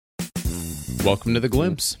Welcome to The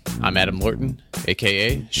Glimpse. I'm Adam Lorton,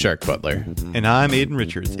 a.k.a. Shark Butler. And I'm Aiden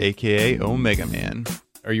Richards, a.k.a. Omega Man.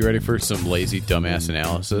 Are you ready for some lazy dumbass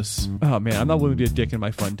analysis? Oh man, I'm not willing to be a dick in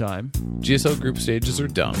my fun time. GSL group stages are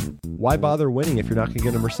dumb. Why bother winning if you're not going to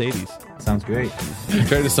get a Mercedes? Sounds great.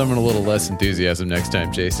 Try to summon a little less enthusiasm next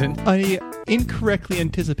time, Jason. I incorrectly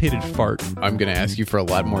anticipated fart. I'm going to ask you for a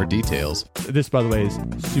lot more details. This, by the way, is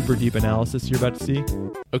super deep analysis you're about to see.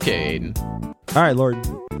 Okay, Aiden. All right, Lord.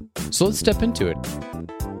 So let's step into it.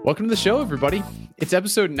 Welcome to the show, everybody. It's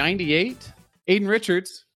episode 98. Aiden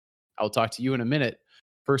Richards. I'll talk to you in a minute.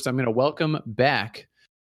 First, I'm going to welcome back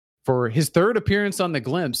for his third appearance on The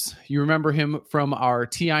Glimpse. You remember him from our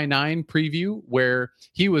TI9 preview, where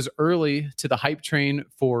he was early to the hype train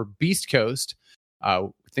for Beast Coast. I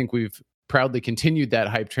think we've proudly continued that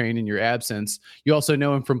hype train in your absence. You also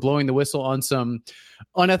know him from blowing the whistle on some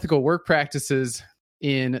unethical work practices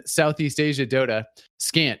in Southeast Asia Dota.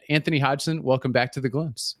 Scant, Anthony Hodgson, welcome back to The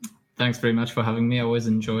Glimpse. Thanks very much for having me. I always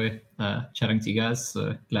enjoy chatting to you guys,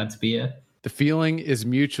 so glad to be here. The feeling is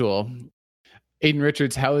mutual. Aiden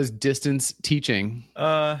Richards, how is distance teaching?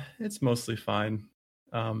 It's mostly fine.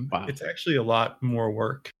 Wow. It's actually a lot more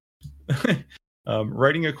work.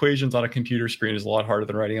 Writing equations on a computer screen is a lot harder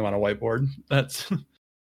than writing them on a whiteboard. That's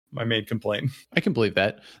my main complaint. I can believe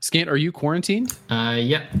that. Scant, are you quarantined?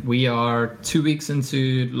 Yeah, we are 2 weeks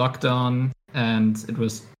into lockdown, and it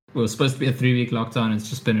was supposed to be a 3-week lockdown. It's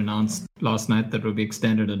just been announced last night that it will be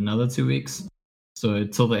extended another 2 weeks. So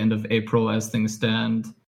till the end of April, as things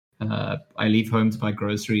stand. I leave home to buy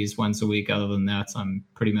groceries once a week. Other than that, I'm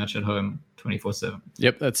pretty much at home 24/7.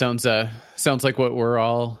 Yep, that sounds like what we're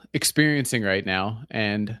all experiencing right now.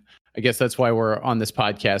 And I guess that's why we're on this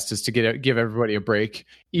podcast, is to give everybody a break.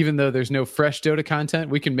 Even though there's no fresh Dota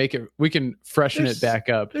content, we can freshen it back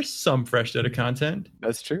up. There's some fresh Dota content.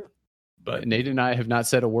 That's true. But Nate and I have not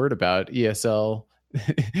said a word about ESL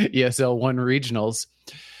 1 regionals.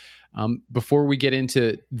 Before we get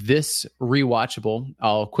into this rewatchable,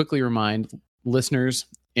 I'll quickly remind listeners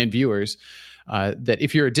and viewers that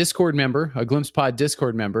if you're a Discord member, a Glimpse Pod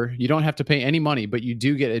Discord member, you don't have to pay any money, but you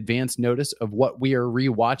do get advance notice of what we are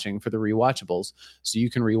rewatching for the rewatchables, so you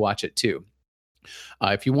can rewatch it too.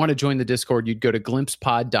 If you want to join the Discord, you'd go to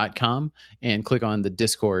glimpsepod.com and click on the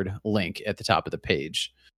Discord link at the top of the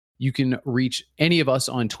page. You can reach any of us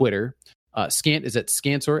on Twitter. Scant is at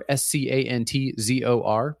Scantzor,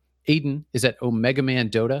 SCANTZOR. Aiden is at Omega Man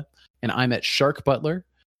Dota, and I'm at Shark Butler.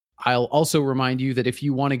 I'll also remind you that if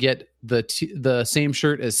you want to get the same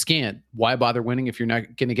shirt as Scant, why bother winning if you're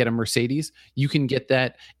not going to get a Mercedes? You can get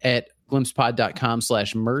that at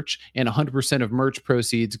glimpsepod.com/merch, and 100% of merch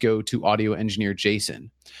proceeds go to audio engineer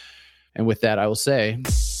Jason. And with that, I will say,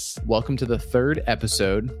 welcome to the third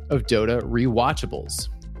episode of Dota Rewatchables.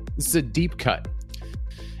 This is a deep cut.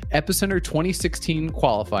 EPICENTER 2016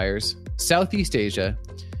 qualifiers, Southeast Asia,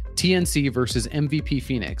 TNC versus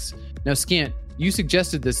MVP.Phoenix. Now, Scant, you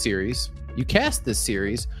suggested this series. You cast this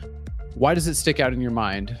series. Why does it stick out in your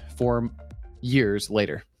mind 4 years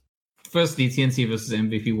later? Firstly, TNC versus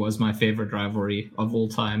MVP was my favorite rivalry of all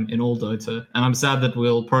time in all Dota, and I'm sad that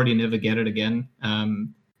we'll probably never get it again.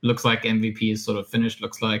 Looks like MVP is sort of finished.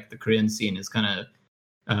 Looks like the Korean scene is kind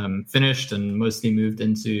of finished and mostly moved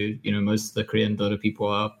into, most of the Korean Dota people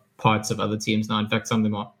are parts of other teams now. In fact, some of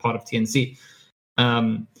them are part of TNC.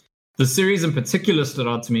 The series in particular stood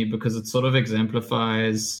out to me because it sort of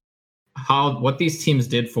exemplifies what these teams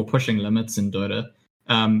did for pushing limits in Dota.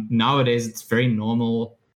 Nowadays, it's very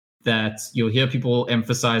normal that you'll hear people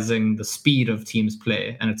emphasizing the speed of teams'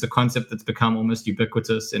 play, and it's a concept that's become almost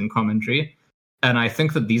ubiquitous in commentary. And I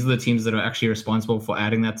think that these are the teams that are actually responsible for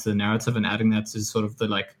adding that to the narrative and adding that to sort of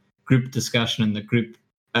the group discussion and the group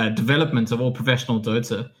development of all professional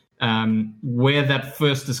Dota. Where that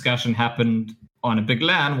first discussion happened on a big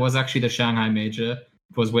LAN was actually the Shanghai Major.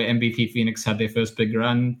 It was where MVP.Phoenix had their first big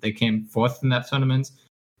run. They came fourth in that tournament.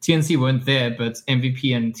 TNC weren't there, but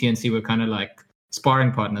MVP and TNC were kind of like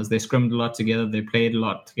sparring partners. They scrimmed a lot together. They played a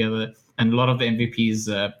lot together. And a lot of the MVP's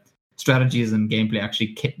strategies and gameplay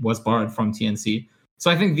actually was borrowed from TNC. So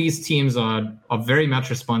I think these teams are very much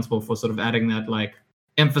responsible for sort of adding that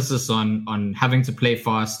emphasis on having to play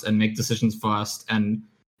fast and make decisions fast and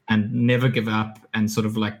never give up and sort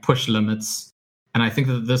of push limits. And I think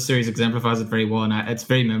that this series exemplifies it very well. And it's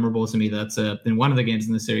very memorable to me that in one of the games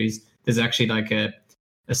in the series, there's actually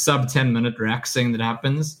a sub 10-minute raxing that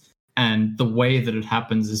happens. And the way that it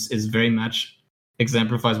happens is very much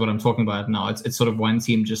exemplifies what I'm talking about now. It's sort of one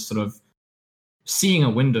team just sort of seeing a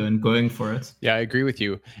window and going for it. Yeah, I agree with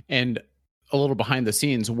you. And a little behind the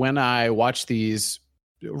scenes, when I watch these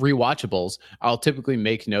rewatchables, I'll typically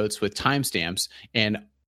make notes with timestamps. And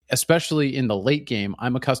especially in the late game,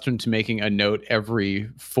 I'm accustomed to making a note every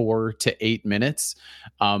 4 to 8 minutes.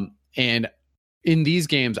 And in these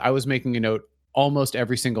games, I was making a note almost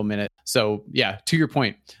every single minute. So yeah, to your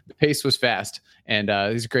point, the pace was fast, and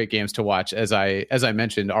these are great games to watch, as I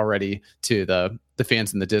mentioned already to the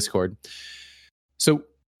fans in the Discord. So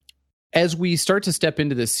as we start to step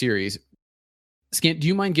into this series, Scant, do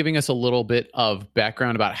you mind giving us a little bit of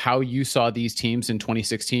background about how you saw these teams in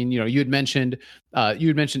 2016? You had mentioned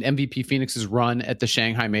MVP.Phoenix's run at the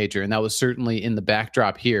Shanghai Major, and that was certainly in the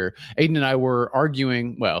backdrop here. Aiden and I were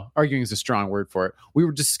arguing is a strong word for it. We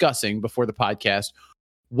were discussing before the podcast,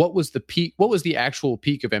 what was the peak? What was the actual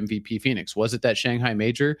peak of MVP.Phoenix? Was it that Shanghai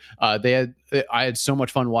Major? I had so much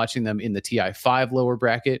fun watching them in the TI5 lower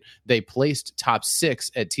bracket. They placed top 6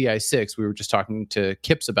 at TI6. We were just talking to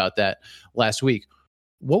Kips about that last week.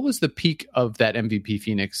 What was the peak of that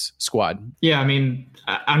MVP.Phoenix squad? Yeah, I mean,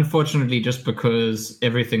 unfortunately, just because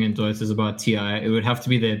everything in Dota is about TI, it would have to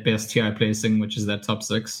be their best TI placing, which is that top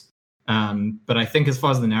 6. But I think as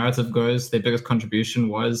far as the narrative goes, their biggest contribution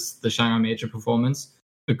was the Shanghai Major performance,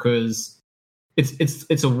 because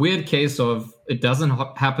it's a weird case of it doesn't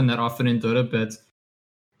happen that often in Dota, but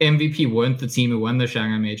MVP weren't the team who won the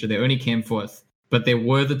Shanghai Major. They only came 4th, but they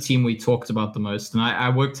were the team we talked about the most. And I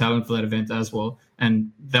worked talent for that event as well.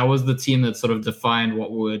 And that was the team that sort of defined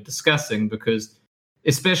what we were discussing, because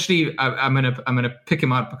especially I'm gonna pick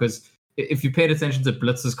him out because if you paid attention to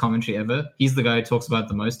Blitz's commentary ever, he's the guy who talks about it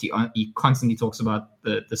the most. He constantly talks about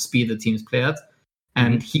the speed that teams play at.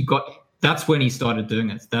 And that's when he started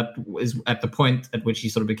doing it. That was at the point at which he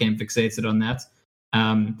sort of became fixated on that.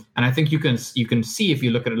 And I think you can see, if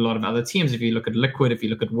you look at a lot of other teams, if you look at Liquid, if you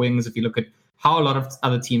look at Wings, if you look at how a lot of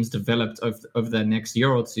other teams developed over the next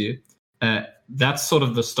year or two, that's sort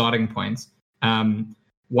of the starting point.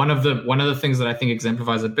 One of the things that I think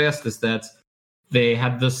exemplifies it best is that they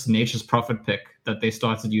had this Nature's Prophet pick that they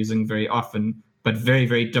started using very often, but very,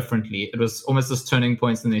 very differently. It was almost this turning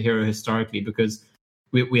point in the hero historically, because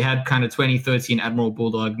we had kind of 2013 Admiral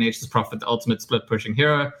Bulldog, Nature's Prophet, the ultimate split pushing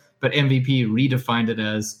hero, but MVP redefined it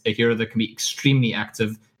as a hero that can be extremely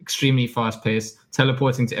active, extremely fast paced,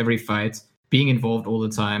 teleporting to every fight, being involved all the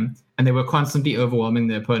time. And they were constantly overwhelming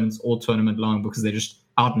their opponents all tournament long because they just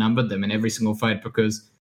outnumbered them in every single fight, because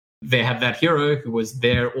they had that hero who was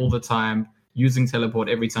there all the time, using teleport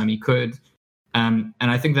every time he could. And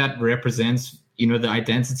I think that represents, the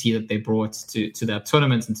identity that they brought to that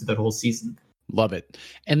tournament and to that whole season. Love it.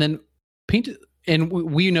 And then and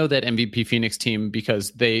we know that MVP.Phoenix team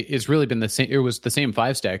because it's really been the same. It was the same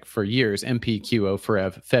 5-stack for years: MP, QO,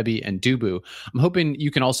 Forev, Febi, and Dubu. I'm hoping you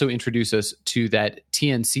can also introduce us to that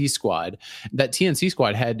TNC squad. That TNC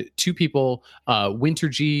squad had 2 people, Winter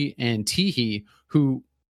G and Teehee, who,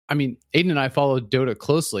 I mean, Aiden and I followed Dota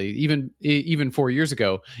closely, even 4 years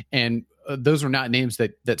ago, and those were not names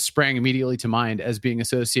that sprang immediately to mind as being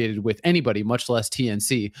associated with anybody, much less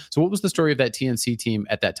TNC. So what was the story of that TNC team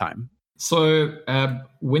at that time? So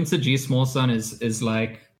Winter G Small Sun is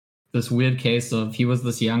like this weird case of, he was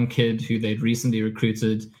this young kid who they'd recently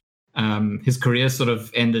recruited. His career sort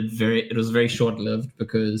of ended it was very short-lived,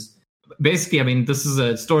 because basically, I mean, this is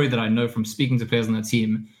a story that I know from speaking to players on the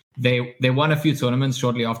team. They won a few tournaments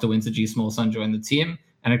shortly after Winter G Small Sun joined the team,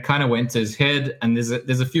 and it kind of went to his head. And there's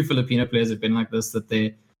a few Filipino players that have been like this, that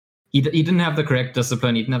he didn't have the correct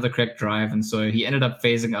discipline, he didn't have the correct drive, and so he ended up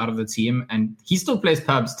phasing out of the team. And he still plays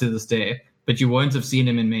pubs to this day, but you won't have seen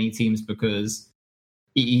him in many teams because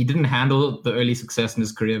he didn't handle the early success in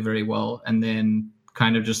his career very well, and then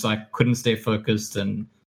kind of just like couldn't stay focused, and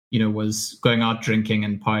was going out drinking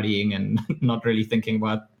and partying and not really thinking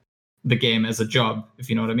about the game as a job, if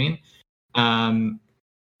you know what I mean.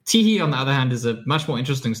 Teehee, on the other hand, is a much more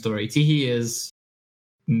interesting story. Teehee is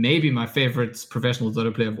maybe my favorite professional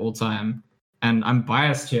Dota player of all time. And I'm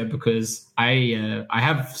biased here because I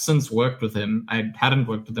have since worked with him. I hadn't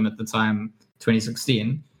worked with him at the time,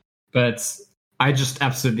 2016. But I just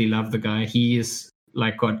absolutely love the guy. He's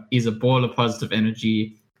a ball of positive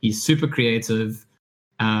energy. He's super creative.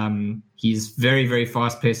 He's very, very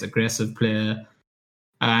fast-paced, aggressive player.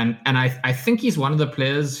 And I think he's one of the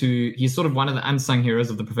players he's sort of one of the unsung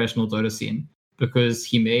heroes of the professional Dota scene, because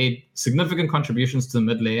he made significant contributions to the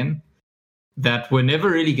mid lane that were never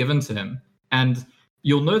really given to him. And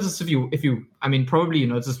you'll notice probably you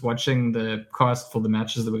noticed watching the cast for the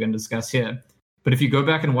matches that we're going to discuss here. But if you go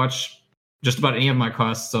back and watch just about any of my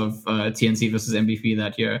casts of TNC versus MVP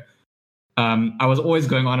that year, I was always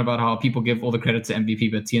going on about how people give all the credit to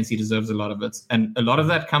MVP, but TNC deserves a lot of it. And a lot of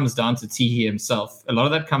that comes down to Teehee himself. A lot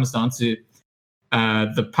of that comes down to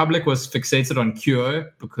the public was fixated on QO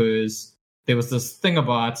because there was this thing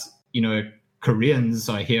about, Koreans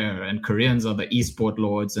are here and Koreans are the esport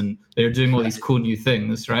lords and they're doing all these cool new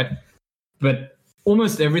things, right? But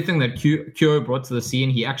almost everything that Kyo brought to the scene,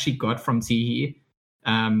 he actually got from Teehee.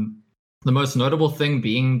 The most notable thing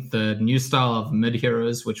being the new style of mid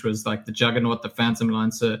heroes, which was like the Juggernaut, the Phantom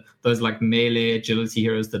Lancer, those like melee agility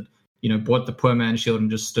heroes that, bought the poor man's shield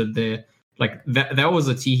and just stood there. Like that was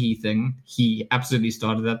a Teehee thing. He absolutely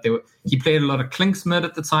started that. He played a lot of Clinks mid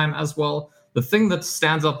at the time as well. The thing that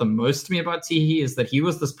stands out the most to me about Teehee is that he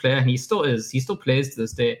was this player, and he still is. He still plays to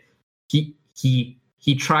this day.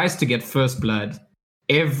 He tries to get first blood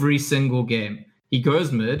every single game. He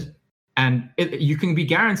goes mid. And you can be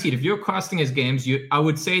guaranteed if you're casting his games, I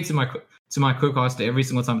would say to my co-caster every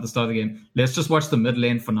single time at the start of the game, let's just watch the mid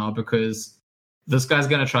lane for now because this guy's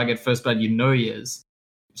going to try to get first blood. He is.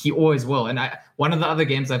 He always will. And one of the other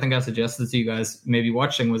games I think I suggested to you guys maybe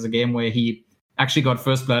watching was a game where he actually got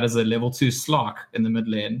first blood as a level 2 Slark in the mid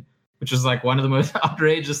lane, which is like one of the most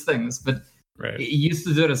outrageous things. But he used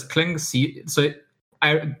to do it as Clinks.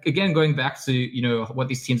 Again, going back to, what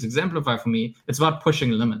these teams exemplify for me, it's about pushing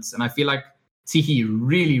limits. And I feel like Teehee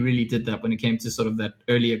really, really did that when it came to sort of that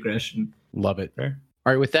early aggression. Love it. Fair.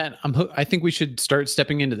 All right, with that, I think we should start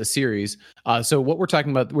stepping into the series. So what we're talking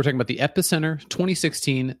about the EPICENTER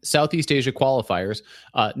 2016 Southeast Asia qualifiers.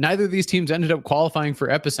 Neither of these teams ended up qualifying for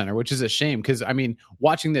EPICENTER, which is a shame because,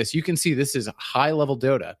 watching this, you can see this is high-level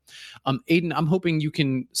Dota. Aiden, I'm hoping you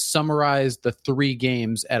can summarize the 3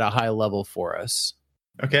 games at a high level for us.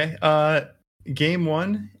 Okay. Game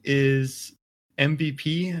 1 is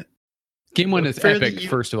MVP. Game 1 is epic,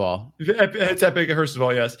 first of all. It's epic, first of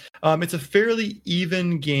all, yes. It's a fairly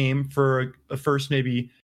even game for the first maybe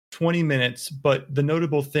 20 minutes, but the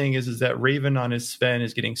notable thing is that Raven on his Sven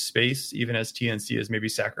is getting space, even as TNC is maybe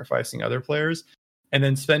sacrificing other players. And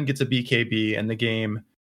then Sven gets a BKB, and the game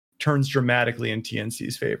turns dramatically in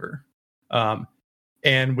TNC's favor.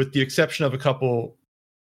 And with the exception of a couple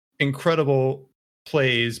incredible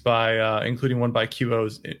plays by including one by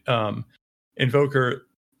QO's Invoker,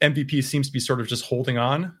 MVP seems to be sort of just holding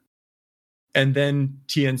on, and then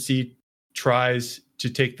TNC tries to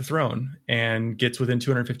take the throne and gets within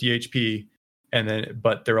 250 HP,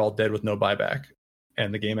 but they're all dead with no buyback,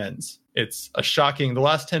 and the game ends. It's a shocking. The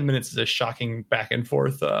last 10 minutes is a shocking back and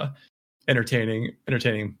forth, entertaining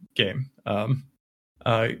game.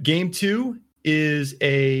 Game 2 is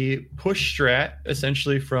a push strat,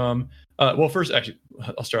 essentially from. First, actually,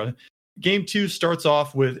 I'll start with it. Game 2 starts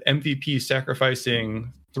off with MVP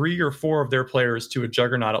sacrificing 3 or 4 of their players to a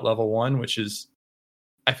Juggernaut at level 1, which is,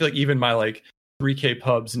 I feel like even my 3K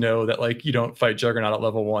pubs know that you don't fight Juggernaut at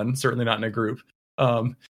level 1, certainly not in a group.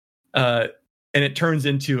 And it turns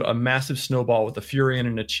into a massive snowball with a Furion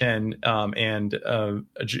and a Chen and a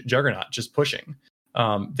Juggernaut just pushing.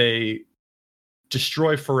 They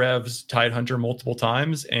destroy Forev's Tidehunter multiple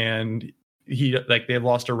times, and they've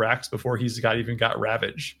lost a Rax before he's got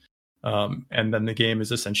Ravage, and then the game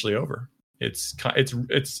is essentially over. It's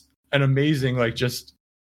an amazing just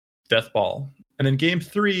death ball. And then game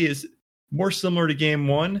 3 is more similar to game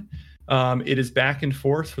 1. It is back and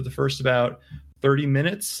forth for the first about 30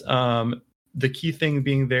 minutes. The key thing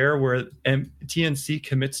being there where TNC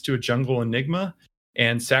commits to a jungle Enigma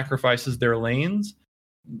and sacrifices their lanes.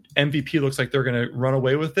 MVP looks like they're going to run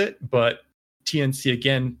away with it, but TNC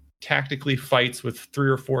again tactically fights with 3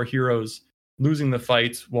 or 4 heroes, losing the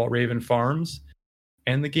fights while Raven farms,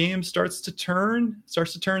 and the game starts to turn,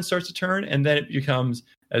 and then it becomes,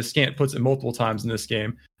 as Scant puts it multiple times in this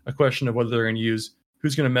game, a question of whether they're going to use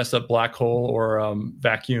who's going to mess up Black Hole or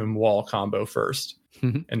Vacuum Wall combo first.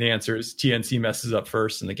 And the answer is TNC messes up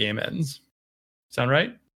first and the game ends. Sound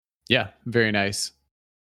right? Yeah, very nice.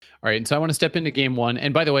 All right, so I want to step into game 1.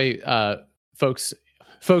 And by the way, folks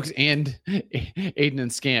and Aiden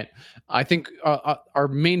and Scant, I think our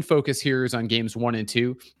main focus here is on games 1 and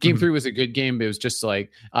 2. Game 3 was a good game, but it was just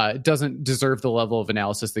it doesn't deserve the level of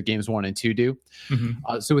analysis that games 1 and 2 do.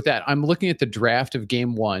 So with that, I'm looking at the draft of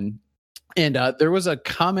game 1, and there was a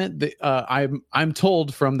comment that I'm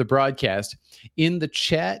told from the broadcast in the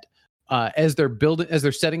chat as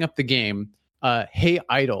they're setting up the game. Hey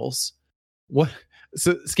idols, what?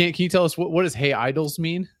 So Scant, can you tell us what does "Hey Idols"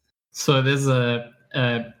 mean? So there's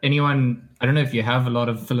anyone, I don't know if you have a lot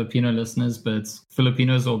of Filipino listeners, but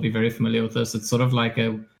Filipinos will be very familiar with this. It's sort of like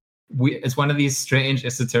it's one of these strange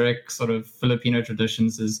esoteric sort of Filipino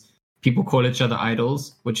traditions is people call each other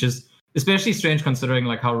idols, which is especially strange considering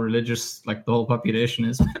how religious the whole population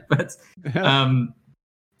is. But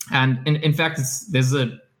and in fact there's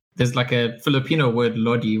a Filipino word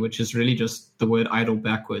lodi, which is really just the word idol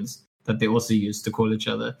backwards that they also use to call each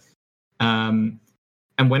other. And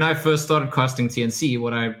when I first started casting TNC,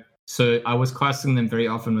 what I So I was casting them very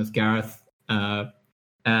often with Gareth,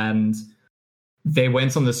 and they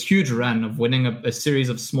went on this huge run of winning a series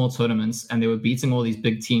of small tournaments, and they were beating all these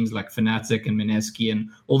big teams like Fnatic and Mineski and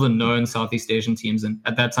all the known Southeast Asian teams. And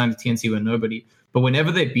at that time, the TNC were nobody. But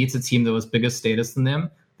whenever they beat a team that was bigger status than them,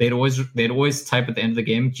 they'd always type at the end of the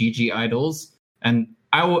game, GG Idols. And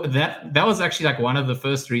that was actually like one of the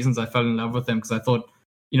first reasons I fell in love with them, because I thought,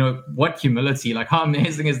 what humility, like how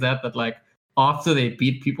amazing is that like after they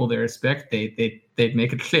beat people they respect, they'd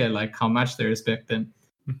make it clear like how much they respect them.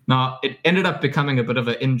 Now, it ended up becoming a bit of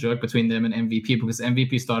an in-joke between them and MVP, because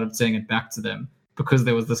MVP started saying it back to them because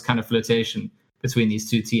there was this kind of flirtation between these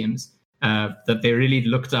two teams, that they really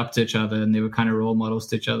looked up to each other and they were kind of role models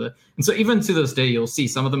to each other. And so even to this day, you'll see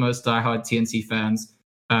some of the most diehard TNC fans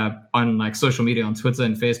on like social media, on Twitter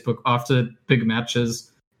and Facebook, after big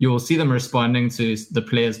matches, you will see them responding to the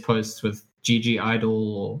players' posts with GG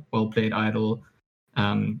Idol or well played Idol.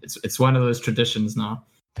 It's one of those traditions now.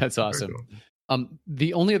 That's awesome.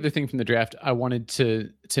 The only other thing from the draft I wanted to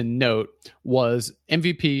note was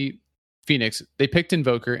MVP.Phoenix. They picked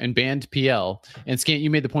Invoker and banned PL. And Scant, you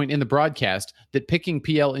made the point in the broadcast that picking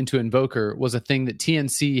PL into Invoker was a thing that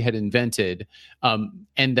TNC had invented,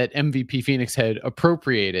 and that MVP.Phoenix had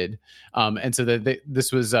appropriated. And so that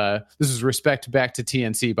this was respect back to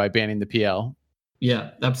TNC by banning the PL.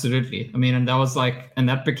 Yeah, absolutely. I mean, and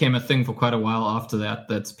that became a thing for quite a while after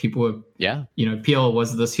that people were, PL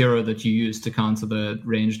was this hero that you use to counter the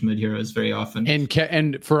ranged mid heroes very often.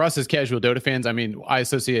 And for us as casual Dota fans, I mean, I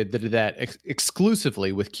associated that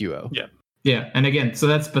exclusively with QO. Yeah. Yeah. And again,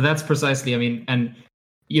 that's precisely, I mean, and,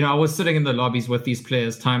 I was sitting in the lobbies with these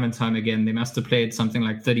players time and time again. They must have played something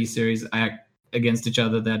like 30 series against each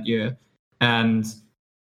other that year. And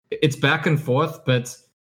it's back and forth, but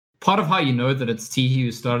part of how you know that it's Teehee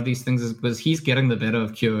who started these things is because he's getting the better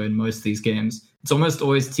of Kyo in most of these games. It's almost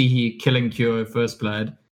always Teehee killing Kyo first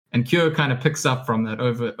blood, and Kyo kind of picks up from that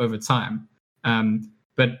over time.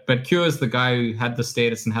 But Kyo is the guy who had the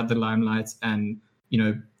status and had the limelight, and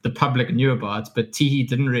the public knew about, but Teehee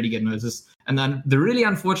didn't really get noticed. And then the really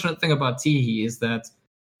unfortunate thing about Teehee is that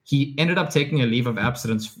he ended up taking a leave of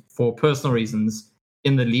absence for personal reasons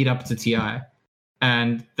in the lead up to TI.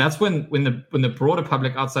 And that's when the broader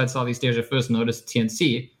public outside Southeast Asia first noticed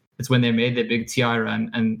TNC. It's when they made their big TI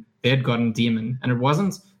run and they had gotten Demon.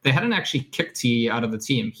 And they hadn't actually kicked TE out of the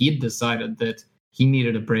team. He'd decided that he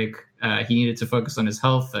needed a break. He needed to focus on his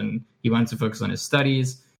health and he wanted to focus on his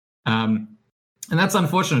studies. And that's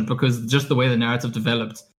unfortunate because just the way the narrative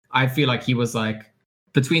developed, I feel like he was like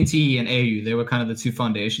between TE and AU, they were kind of the two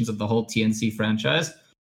foundations of the whole TNC franchise.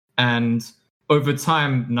 And over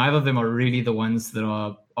time, neither of them are really the ones that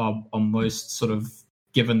are most sort of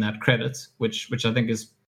given that credit, which I think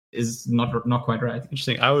is not quite right.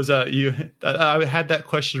 Interesting. I had that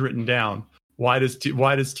question written down. Why does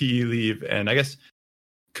TE leave? And I guess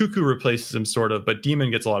Cuckoo replaces him sort of, but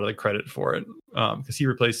Demon gets a lot of the credit for it because he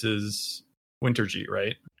replaces Winter G,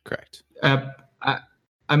 right? Correct.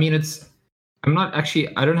 I mean,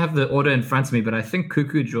 I don't have the order in front of me, but I think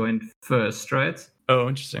Cuckoo joined first, right? Oh,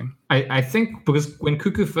 interesting. I think because when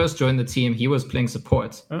Cuckoo first joined the team, he was playing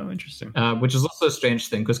support. Oh, interesting. Which is also a strange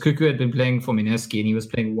thing because Cuckoo had been playing for Mineski and he was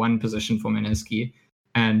playing one position for Mineski,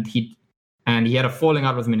 and he had a falling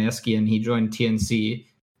out with Mineski and he joined TNC,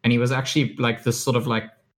 and he was actually like this sort of like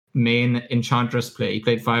main Enchantress player. He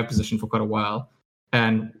played 5 position for quite a while,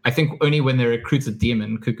 and I think only when they recruited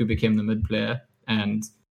Demon, Cuckoo became the mid player and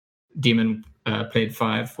Demon played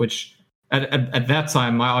 5, which. At that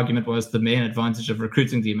time, my argument was the main advantage of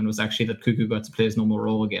recruiting Demon was actually that Cuckoo got to play his normal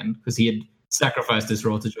role again because he had sacrificed his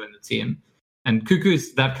role to join the team. And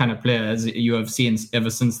Cuckoo's that kind of player, as you have seen ever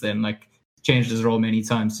since then, like changed his role many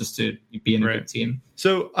times just to be in a good team.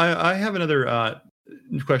 So I have another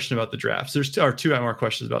question about the draft. There's 2 more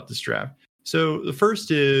questions about this draft. So the first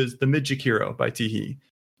is the Mid Jakiro by Teehee.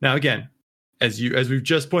 Now, again, as we've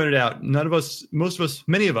just pointed out, many of us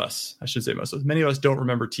don't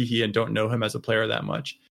remember Teehee and don't know him as a player that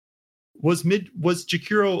much. Was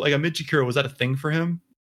Jakiro like a Mid Jakiro? Was that a thing for him,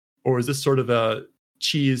 or was this sort of a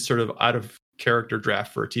cheese, sort of out of character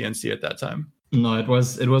draft for TNC at that time? No, it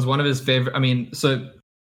was one of his favorite. I mean, so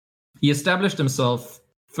he established himself.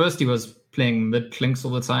 First, he was playing mid Clinks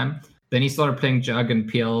all the time. Then he started playing Jug and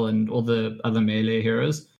PL and all the other melee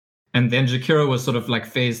heroes. And then Jakiro was sort of like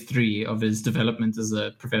phase 3 of his development as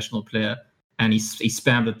a professional player. And he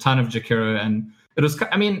spammed a ton of Jakiro. And it was,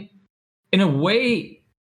 I mean, in a way,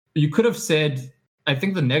 you could have said, I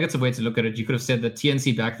think the negative way to look at it, you could have said that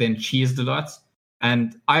TNC back then cheesed a lot.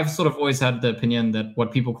 And I've sort of always had the opinion that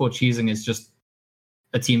what people call cheesing is just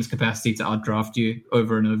a team's capacity to outdraft you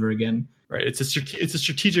over and over again. Right. It's a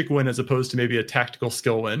strategic win as opposed to maybe a tactical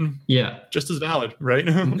skill win. Yeah. Just as valid, right?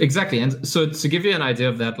 Exactly. And so to give you an idea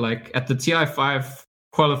of that, like at the TI5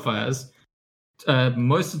 qualifiers,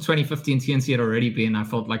 most of 2015 TNC had already been, I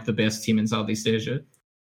felt, like the best team in Southeast Asia.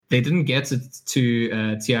 They didn't get to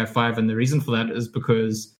TI5, and the reason for that is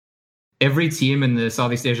because every team in the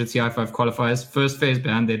Southeast Asia TI5 qualifiers, first phase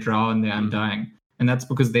banned their Drow and their Undying. And that's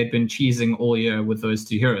because they'd been cheesing all year with those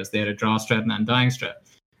two heroes. They had a Drow strat and Undying strat.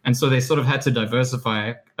 And so they sort of had to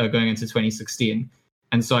diversify going into 2016.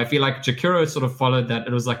 And so I feel like Jakiro sort of followed that.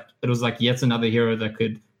 It was like yet another hero that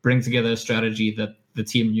could bring together a strategy that the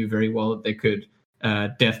team knew very well that they could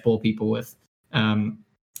deathball people with.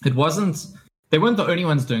 They weren't the only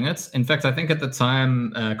ones doing it. In fact, I think at the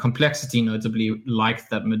time, Complexity notably liked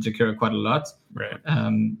that mid Jakiro quite a lot. Right.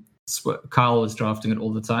 Kyle was drafting it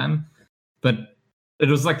all the time. But it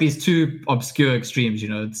was like these two obscure extremes,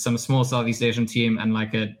 some small Southeast Asian team and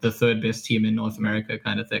like the third best team in North America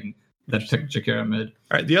kind of thing that picked Jakiro mid.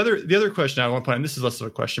 All right. The other question I want to point, and this is less of a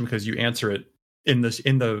question because you answer it in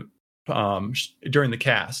the during the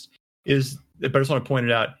cast, but I just want to point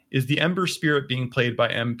it out, is the Ember Spirit being played by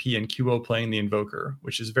MP and QO playing the Invoker,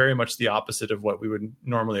 which is very much the opposite of what we would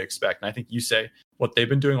normally expect. And I think you say what they've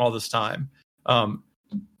been doing all this time. And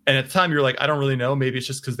at the time you're like, I don't really know. Maybe it's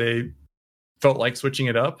just because they felt like switching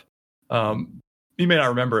it up. You may not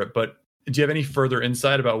remember it, but do you have any further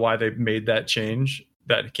insight about why they made that change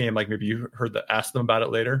that came, like maybe you asked them about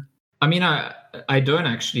it later? I mean, I don't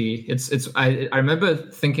actually. I remember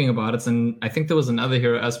thinking about it, and I think there was another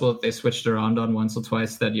hero as well that they switched around on once or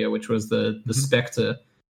twice that year, which was the Spectre.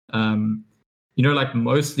 Like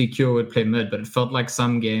mostly Cure would play mid, but it felt like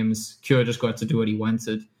some games Cure just got to do what he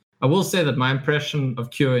wanted. I will say that my impression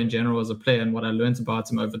of Cure in general as a player and what I learned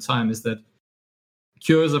about him over time is that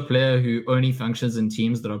Cure is a player who only functions in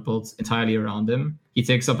teams that are built entirely around him. He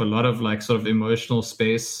takes up a lot of like sort of emotional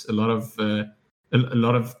space, a lot of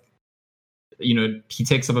he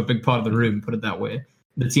takes up a big part of the room, put it that way.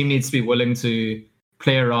 The team needs to be willing to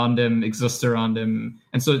play around him, exist around him.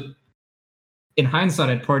 And so in hindsight,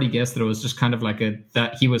 I'd probably guessed that it was just kind of like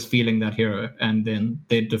that he was feeling that hero and then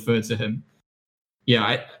they'd defer to him.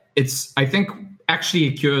 Yeah, I think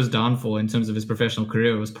actually Cure's downfall in terms of his professional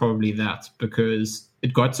career was probably that, because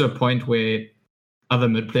it got to a point where other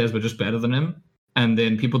mid players were just better than him, and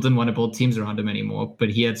then people didn't want to build teams around him anymore. But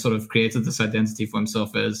he had sort of created this identity for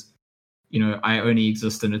himself as, I only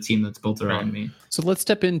exist in a team that's built around me. So let's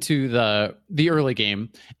step into the early game.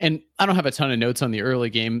 And I don't have a ton of notes on the early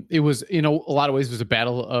game. It was, a lot of ways it was a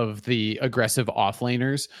battle of the aggressive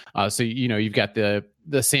offlaners. So, you've got the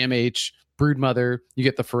Sam H, Broodmother, you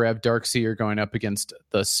get the Forev Darkseer going up against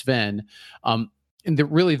the Sven. And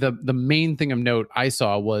the main thing of note I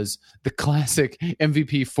saw was the classic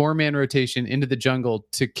MVP 4-man rotation into the jungle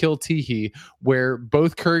to kill Teehee, where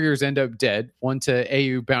both couriers end up dead, one to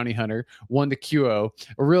AU Bounty Hunter, one to QO.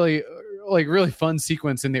 A really fun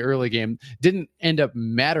sequence in the early game. Didn't end up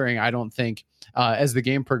mattering, I don't think, as the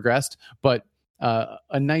game progressed, but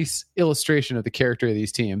a nice illustration of the character of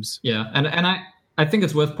these teams. Yeah, and I think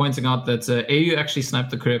it's worth pointing out that AU actually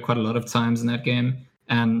sniped the courier quite a lot of times in that game,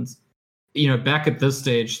 and back at this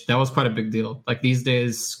stage, that was quite a big deal. Like these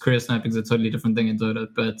days, career sniping is a totally different thing in Dota,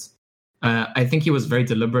 but I think he was very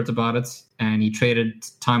deliberate about it, and he traded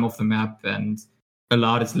time off the map and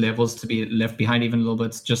allowed its levels to be left behind even a little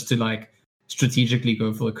bit, just to like strategically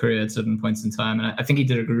go for the career at certain points in time. And I think he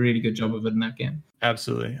did a really good job of it in that game.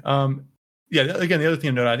 Absolutely. Again, the other thing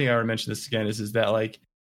to note, I think I already mentioned this again, is that like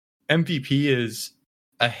MVP is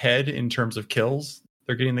ahead in terms of kills.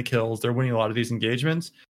 They're getting the kills. They're winning a lot of these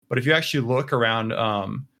engagements. But if you actually look around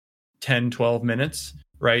 10, 12 minutes,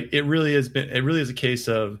 right, it really is a case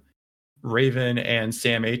of Raven and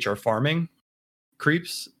Sam H are farming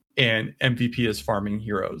creeps and MVP is farming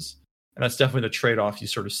heroes. And that's definitely the trade-off you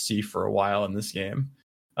sort of see for a while in this game.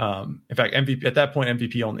 In fact, MVP at that point,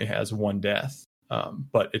 MVP only has one death.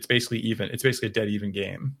 But it's basically even. It's basically a dead even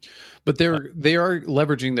game. But they are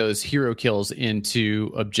leveraging those hero kills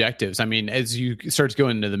into objectives. I mean, as you start to go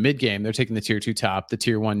into the mid game, they're taking the tier 2 top, the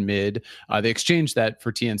tier 1 mid. They exchange that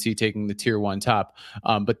for TNC taking the tier 1 top.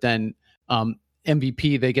 But then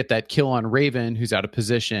MVP, they get that kill on Raven, who's out of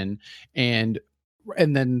position, and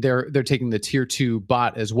then they're taking the tier 2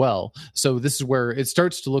 bot as well. So this is where it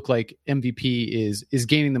starts to look like MVP is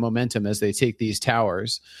gaining the momentum as they take these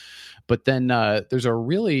towers. But then there's a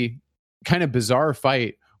really kind of bizarre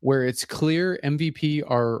fight where it's clear MVP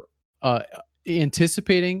are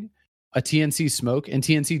anticipating a TNC smoke, and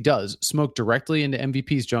TNC does smoke directly into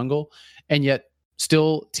MVP's jungle, and yet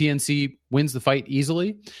Still, TNC wins the fight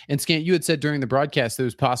easily. And Scant, you had said during the broadcast that it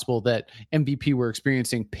was possible that MVP were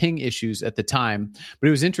experiencing ping issues at the time, but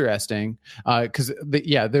it was interesting because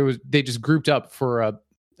they just grouped up for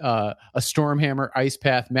a Stormhammer, Ice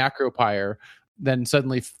Path, Macropyre. Then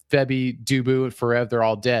suddenly Febby, Dubu, and Forev, they're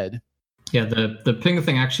all dead. Yeah, the ping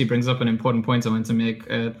thing actually brings up an important point I want to make.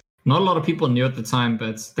 Not a lot of people knew at the time,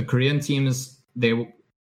 but the Korean teams, they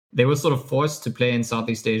were sort of forced to play in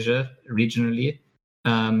Southeast Asia regionally.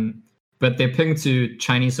 But their ping to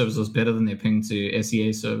Chinese servers was better than their ping to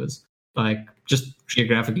SEA servers, like just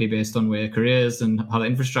geographically based on where Korea is and how the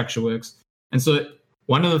infrastructure works. And so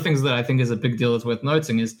one of the things that I think is a big deal that's worth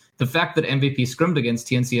noting is the fact that MVP scrimmed against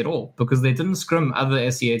TNC at all, because they didn't scrim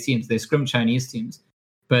other SEA teams, they scrimmed Chinese teams.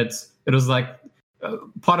 But it was like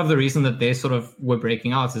part of the reason that they sort of were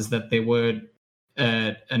breaking out is that they were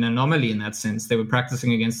an anomaly in that sense. They were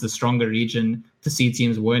practicing against the stronger region. The C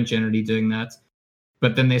teams weren't generally doing that.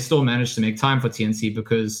 But then they still managed to make time for TNC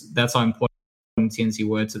because that's how important TNC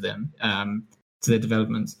were to them, to their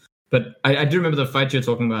development. But I do remember the fight you're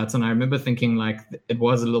talking about, and I remember thinking like it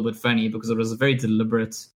was a little bit funny because it was a very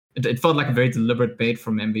deliberate. It felt like a very deliberate bait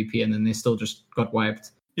from MVP, and then they still just got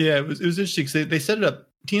wiped. Yeah, it was interesting because they set it up.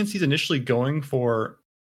 TNC's initially going for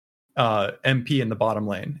MP in the bottom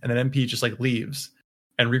lane, and then MP just like leaves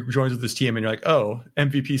and rejoins with his team, and you're like, oh,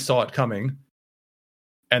 MVP saw it coming,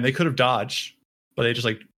 and they could have dodged. But they just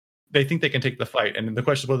they think they can take the fight. And the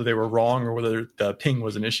question is whether they were wrong or whether the ping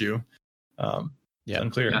was an issue. It's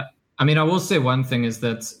unclear. Yeah. I mean, I will say one thing is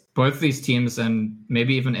that both these teams, and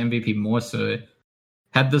maybe even MVP more so,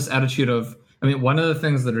 had this attitude of, I mean, one of the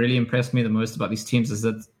things that really impressed me the most about these teams is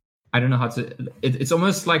that I don't know how to, it's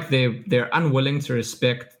almost like they're unwilling to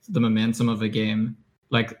respect the momentum of a game.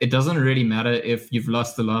 Like, it doesn't really matter if you've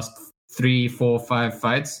lost the last 3, 4, 5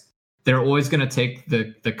 fights. They're always going to take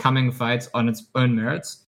the coming fights on its own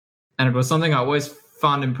merits. And it was something I always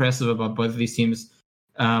found impressive about both of these teams,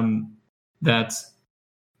 that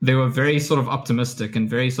they were very sort of optimistic and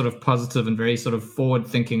very sort of positive and very sort of forward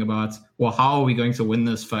thinking about, well, how are we going to win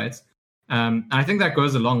this fight? And I think that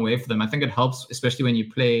goes a long way for them. I think it helps, especially when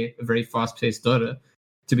you play a very fast-paced Dota,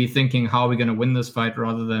 to be thinking, how are we going to win this fight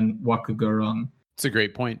rather than what could go wrong? It's a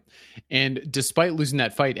great point. And despite losing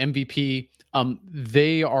that fight, MVP,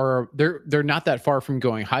 they're not that far from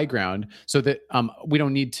going high ground, so that we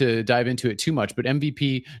don't need to dive into it too much. But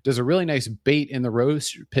MVP does a really nice bait in the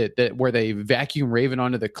roast pit where they vacuum Raven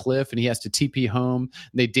onto the cliff and he has to TP home.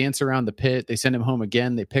 They dance around the pit, they send him home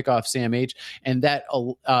again, they pick off Sam H, and that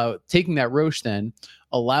taking that roast then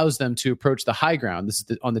allows them to approach the high ground. This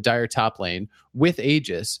is on the dire top lane with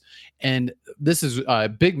Aegis. And this is a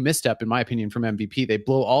big misstep, in my opinion, from MVP. They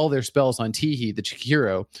blow all their spells on Teehee, the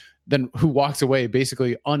Chikiro, then who walks away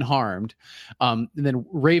basically unharmed. And then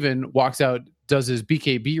Raven walks out, does his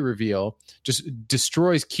BKB reveal, just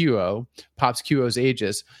destroys QO, pops QO's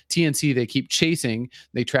Aegis. TNC, they keep chasing.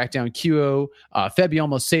 They track down QO. Febby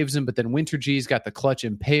almost saves him, but then Winter G's got the clutch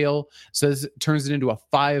Impale. So this turns it into a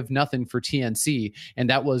 5-0 for TNC. And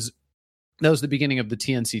that was the beginning of the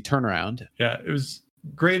TNC turnaround. Yeah, it was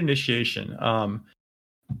great initiation.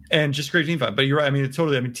 And just great team fight. But you're right. I mean,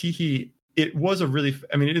 Teehee, it was a really,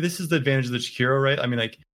 this is the advantage of the Chikiro, right? I mean,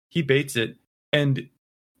 like, he baits it, and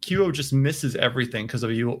QO just misses everything because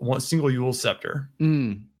of one single Yule Scepter.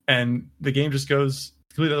 And the game just goes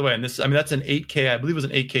completely the other way. And that's an 8K, I believe it was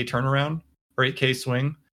an 8K turnaround or 8K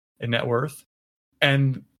swing in net worth.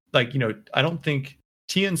 And, I don't think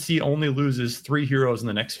TNC only loses 3 heroes in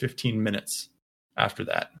the next 15 minutes after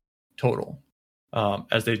that total,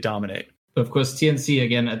 as they dominate. Of course, TNC,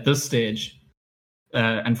 again, at this stage,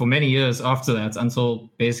 and for many years after that, until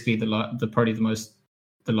basically the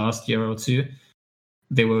last year or two,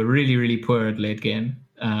 they were really, really poor at late game.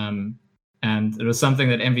 And it was something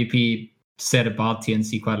that MVP said about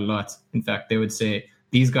TNC quite a lot. In fact, they would say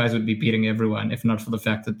these guys would be beating everyone if not for the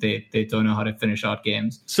fact that they don't know how to finish out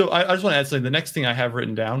games. So I just want to add something. The next thing I have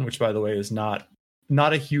written down, which by the way is not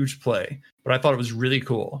a huge play, but I thought it was really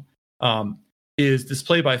cool, is this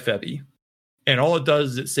play by Febby. And all it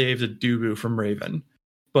does is it saves a Dubu from Raven.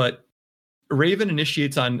 But Raven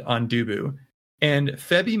initiates on Dubu, and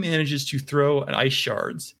Febby manages to throw an ice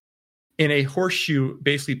shards in a horseshoe,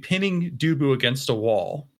 basically pinning Dubu against a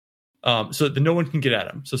wall, so that no one can get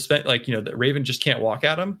at him. So that Raven just can't walk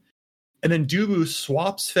at him. And then Dubu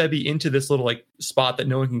swaps Febby into this little spot that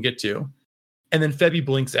no one can get to, and then Febby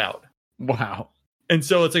blinks out. Wow. And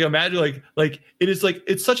so it's imagine it is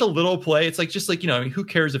it's such a little play. It's who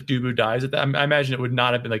cares if Dubu dies at that? I imagine it would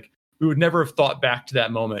not have been we would never have thought back to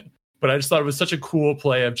that moment. But I just thought it was such a cool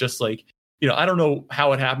play of just I don't know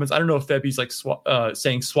how it happens. I don't know if Febby's like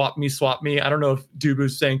saying swap me. I don't know if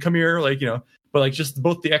Dubu's saying come here, but like just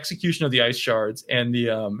both the execution of the ice shards and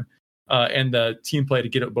the team play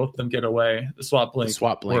to both of them get away. The swap blink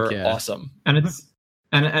were awesome. And it's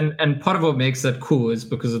and part of what makes that cool is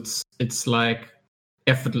because it's like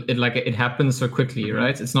it happens so quickly,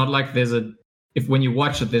 right? It's not like when you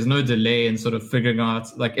watch it, there's no delay in sort of figuring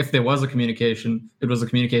out, like, if there was a communication, it was a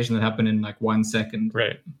communication that happened in like 1 second.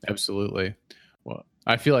 Right. Absolutely. Well,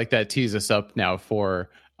 I feel like that tees us up now for,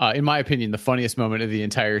 in my opinion, the funniest moment of the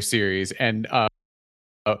entire series. And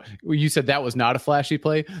you said that was not a flashy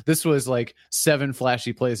play. This was like 7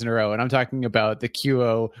 flashy plays in a row. And I'm talking about the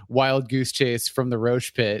QO wild goose chase from the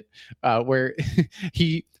Roche pit, where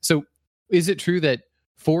so is it true that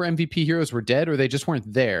 4 MVP heroes were dead, or they just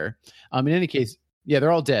weren't there? In any case, yeah,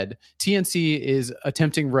 they're all dead. TNC is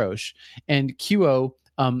attempting Roche, and QO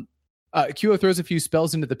throws a few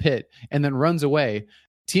spells into the pit and then runs away.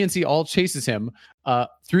 TNC all chases him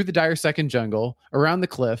through the dire second jungle, around the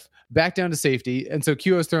cliff, back down to safety. And so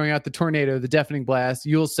QO is throwing out the tornado, the deafening blast,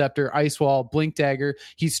 Yule's scepter, ice wall, blink dagger.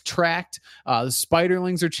 He's tracked. The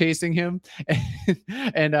spiderlings are chasing him.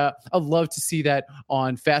 And I'd love to see that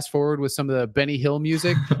on fast forward with some of the Benny Hill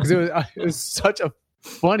music, because it was such a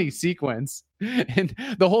funny sequence. And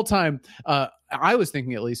the whole time I was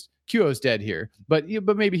thinking, at least, QO's dead here, but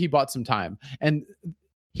maybe he bought some time. And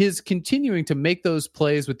his continuing to make those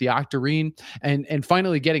plays with the Octarine and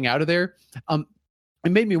finally getting out of there,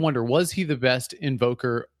 it made me wonder, was he the best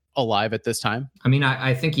invoker alive at this time? I mean,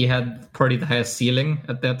 I think he had probably the highest ceiling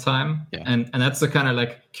at that time. Yeah. And that's the kind of,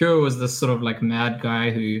 like, Kuro was this sort of like mad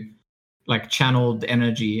guy who like channeled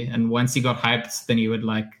energy, and once he got hyped, then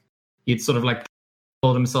he'd sort of like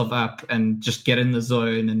hold himself up and just get in the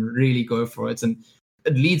zone and really go for it. And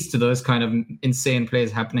it leads to those kind of insane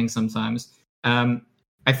plays happening sometimes.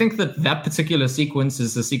 I think that particular sequence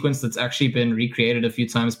is a sequence that's actually been recreated a few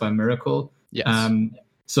times by Miracle. Yes.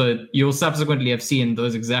 So you'll subsequently have seen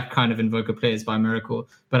those exact kind of invoker plays by Miracle.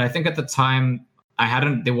 But I think at the time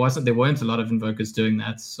there weren't a lot of invokers doing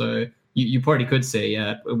that. So you probably could say,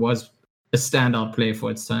 yeah, it was a standout play for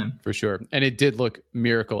its time. For sure. And it did look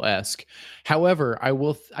Miracle-esque. However,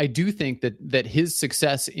 I do think that his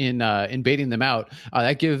success in baiting them out,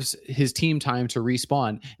 that gives his team time to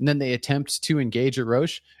respawn, and then they attempt to engage at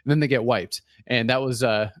Roche, and then they get wiped. And that was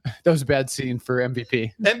a bad scene for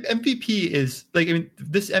MVP. MVP is like, I mean,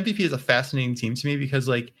 this MVP is a fascinating team to me, because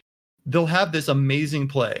like they'll have this amazing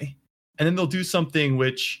play, and then they'll do something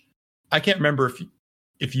which I can't remember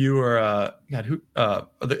if you were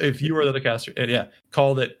if you were the other caster,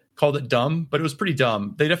 called it dumb, but it was pretty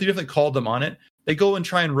dumb. They definitely called them on it. They go and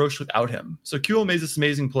try and Roche without him. So QO made this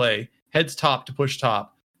amazing play, heads top to push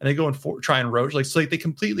top, and they go and try and Roche.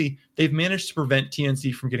 They've managed to prevent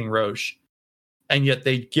TNC from getting Roche, and yet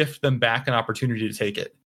they gift them back an opportunity to take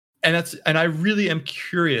it. And I really am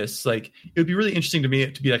curious. Like, it would be really interesting to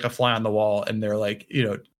me to be like a fly on the wall and they're like,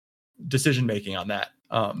 decision making on that.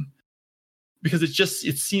 Because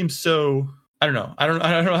it seems so, I don't know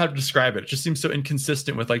how to describe it. It just seems so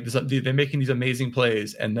inconsistent with like this. They're making these amazing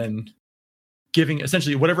plays and then giving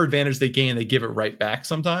essentially whatever advantage they gain, they give it right back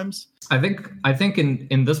sometimes. I think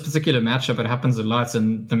in this particular matchup, it happens a lot.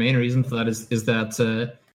 And the main reason for that is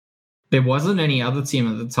that there wasn't any other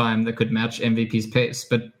team at the time that could match MVP's pace,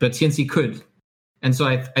 but TNC could. And so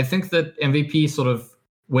I think that MVP sort of,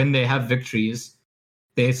 when they have victories,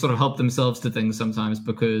 they sort of help themselves to things sometimes,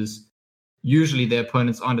 because usually their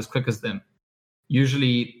opponents aren't as quick as them.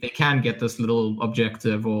 Usually they can get this little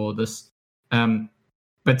objective or this, but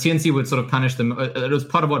TNC would sort of punish them. It was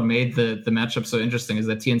part of what made the matchup so interesting, is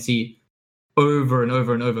that TNC over and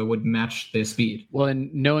over and over would match their speed. Well,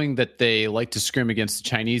 and knowing that they like to scrim against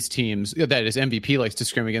Chinese teams, that is, MVP likes to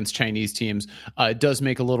scrim against Chinese teams, does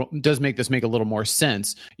make this make a little more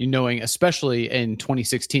sense. Knowing, especially in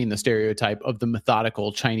 2016, the stereotype of the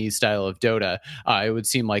methodical Chinese style of Dota, it would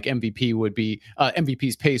seem like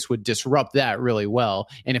MVP's pace would disrupt that really well.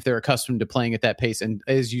 And if they're accustomed to playing at that pace, and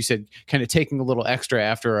as you said, kind of taking a little extra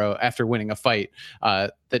after winning a fight,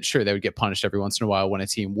 that sure, they would get punished every once in a while when a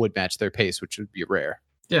team would match their pace, which would be rare.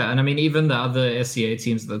 Yeah, and I mean, even the other SCA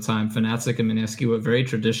teams at the time, Fnatic and Minescu, were very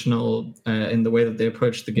traditional in the way that they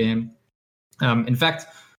approached the game. In fact,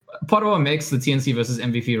 part of what makes the TNC versus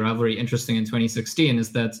MVP rivalry interesting in 2016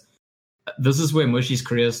 is that this is where Mushi's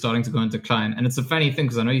career is starting to go in decline. And it's a funny thing,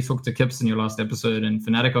 because I know you talked to Kips in your last episode, and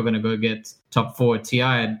Fnatic are going to go get top 4 at TI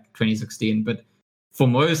in 2016. But for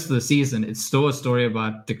most of the season, it's still a story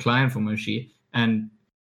about decline for Mushi. And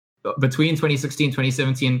between 2016,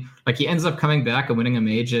 2017, like, he ends up coming back and winning a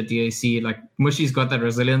major DAC. Like, Mushi's got that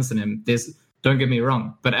resilience in him. There's Don't get me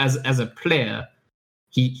wrong. But as a player,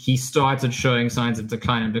 he started showing signs of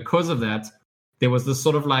decline. And because of that, there was this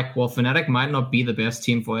sort of like, well, Fnatic might not be the best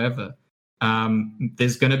team forever.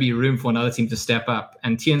 There's going to be room for another team to step up.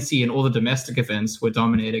 And TNC in all the domestic events were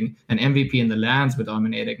dominating, and MVP in the LANs were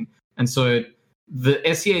dominating. And so the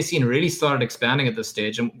SEA scene really started expanding at this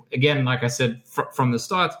stage. And again, like I said, from the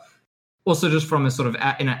start, also just from a sort of,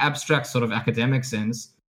 in an abstract sort of academic sense,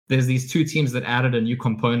 there's these two teams that added a new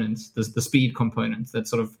component, the speed component, that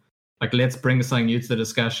sort of like, let's bring something new to the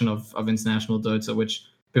discussion of international Dota, which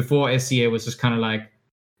before SEA was just kind of like,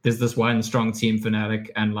 there's this one strong team, Fnatic,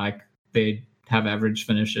 and like they have average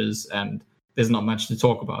finishes and there's not much to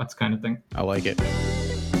talk about kind of thing. I like it.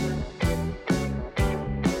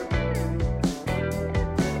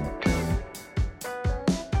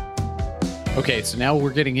 Okay, so now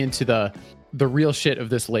we're getting into the real shit of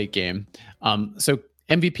this late game. So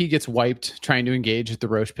MVP gets wiped trying to engage at the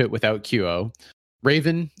Roche pit without QO.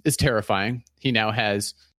 Raven is terrifying. He now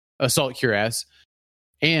has Assault Cuirass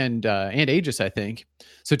and Aegis, I think.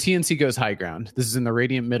 So TNC goes high ground. This is in the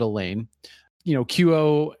Radiant middle lane. You know,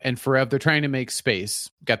 QO and Forev, they're trying to make space.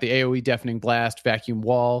 Got the AoE Deafening Blast, Vacuum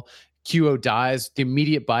Wall. QO dies, the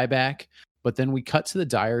immediate buyback. But then we cut to the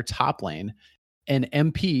Dire top lane, and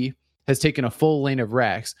MP has taken a full lane of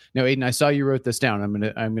racks. Now, Aiden, I saw you wrote this down.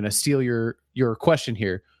 I'm gonna steal your question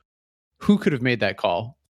here. Who could have made that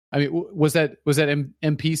call? I mean, was that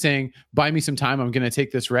MP saying, "Buy me some time, I'm going to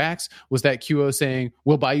take this racks"? Was that QO saying,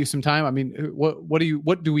 "We'll buy you some time"? I mean, what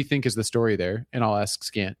do we think is the story there? And I'll ask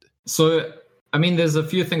Scant. So, I mean, there's a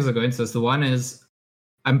few things that go into this. The one is,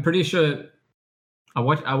 I'm pretty sure I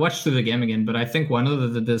watched through the game again, but I think one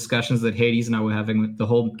of the discussions that Hades and I were having with the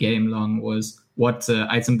whole game long was what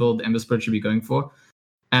item build Ember Spirit should be going for,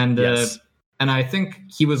 and yes. And I think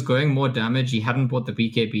he was going more damage. He hadn't bought the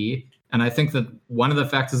BKB. And I think that one of the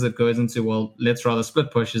factors that goes into, well, let's rather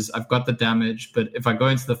split push is I've got the damage, but if I go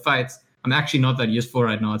into the fight, I'm actually not that useful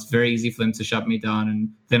right now. It's very easy for them to shut me down, and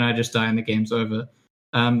then I just die and the game's over.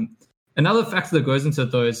 Another factor that goes into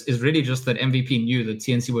it, though, is really just that MVP knew that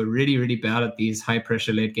TNC were really, really bad at these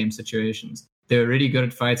high-pressure late-game situations. They were really good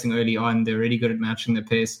at fighting early on. They were really good at matching the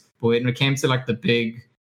pace. But when it came to like the big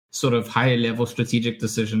sort of higher-level strategic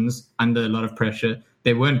decisions under a lot of pressure,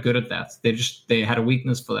 they weren't good at that. They had a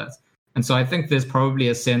weakness for that. And so I think there's probably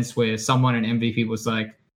a sense where someone in MVP was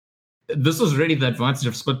like, this was really the advantage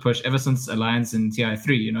of split push ever since Alliance in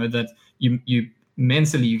TI3, you know, that you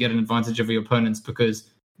mentally you get an advantage over your opponents because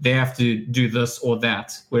they have to do this or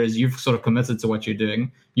that, whereas you've sort of committed to what you're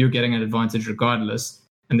doing. You're getting an advantage regardless.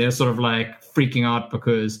 And they're sort of like freaking out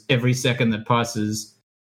because every second that passes,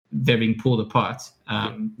 they're being pulled apart.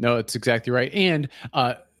 No, it's exactly right. And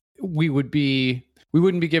we wouldn't be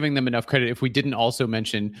giving them enough credit if we didn't also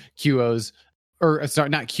mention QO's, or sorry,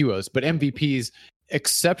 not QO's, but MVP's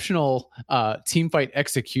exceptional team fight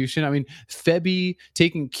execution. I mean, Febby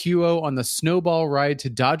taking QO on the snowball ride to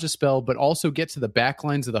dodge a spell, but also get to the back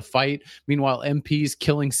lines of the fight. Meanwhile, MP's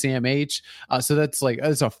killing Sam H. So that's a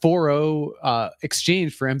 4-0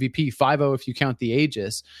 exchange for MVP, 5-0 if you count the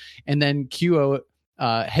Aegis. And then QO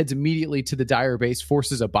heads immediately to the Dire base,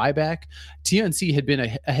 forces a buyback. TNC had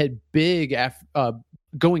been ahead big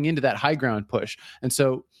going into that high ground push. And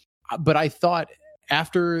so, but I thought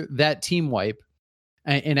after that team wipe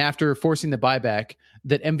and after forcing the buyback,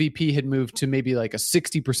 that MVP had moved to maybe like a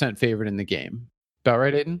 60% favorite in the game. About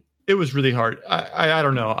right, Aiden? It was really hard. I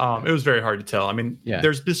don't know. It was very hard to tell. I mean,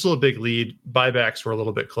 there's still a big lead. Buybacks were a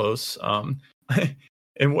little bit close.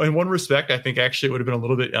 In one respect, I think actually it would have been a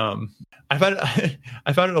little bit. I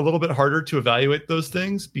found it a little bit harder to evaluate those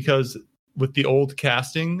things because with the old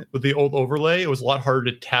casting, with the old overlay, it was a lot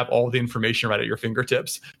harder to have all the information right at your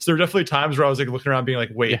fingertips. So there were definitely times where I was like looking around, being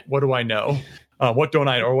like, "Wait, what do I know? What don't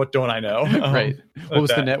I know?" Right. What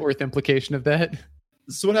was the net worth implication of that?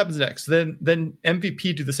 So what happens next? Then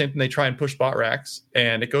MVP do the same thing. They try and push bot racks,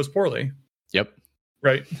 and it goes poorly. Yep.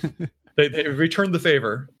 Right. They return the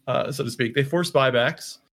favor, so to speak. They force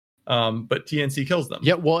buybacks, but TNC kills them.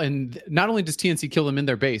 Yeah, well, and not only does TNC kill them in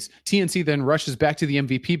their base, TNC then rushes back to the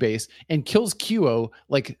MVP base and kills QO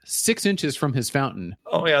like 6 inches from his fountain.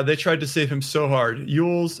 Oh, yeah, they tried to save him so hard.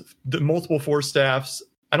 Yule's, the multiple force staffs,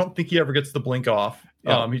 I don't think he ever gets the blink off.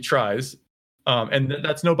 Yeah. He tries, and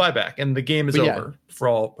that's no buyback, and the game is over for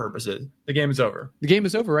all purposes. The game is over. The game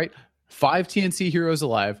is over, right? 5 TNC heroes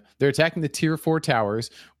alive. They're attacking the tier 4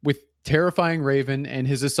 towers with terrifying Raven and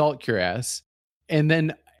his assault cuirass,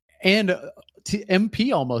 and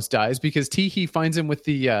MP almost dies because Teehee finds him with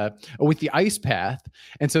the ice path,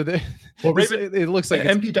 and so Raven, it looks like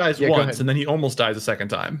MP dies once, and then he almost dies a second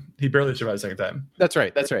time. He barely survives a second time. That's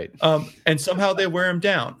right. And somehow they wear him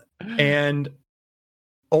down. And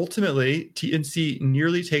ultimately, TNC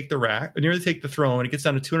nearly take the throne, and it gets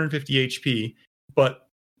down to 250 HP, but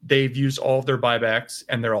they've used all of their buybacks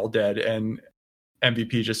and they're all dead, and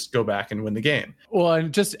MVP just go back and win the game. Well,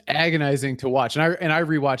 and just agonizing to watch. And I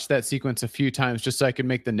rewatched that sequence a few times just so I could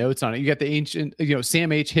make the notes on it. You got the ancient,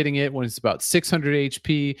 Sam H hitting it when it's about 600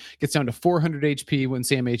 HP, gets down to 400 HP when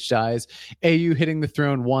Sam H dies. AU hitting the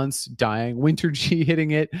throne once, dying. Winter G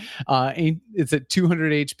hitting it. It's at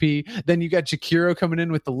 200 HP. Then you got Jakiro coming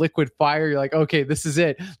in with the liquid fire. You're like, okay, this is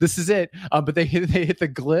it. But they hit the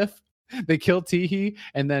glyph. They kill Teehee,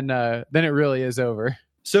 and then it really is over.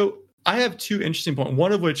 So I have two interesting points,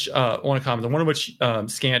 one of which I want to comment on, one of which,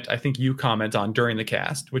 Scant, I think you comment on during the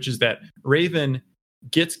cast, which is that Raven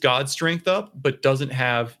gets God Strength up, but doesn't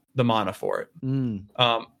have the mana for it. And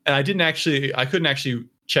I couldn't actually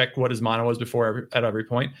check what his mana was before at every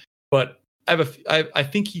point, but I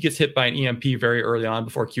think he gets hit by an EMP very early on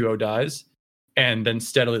before QO dies, and then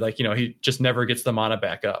steadily, he just never gets the mana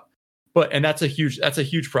back up. And that's a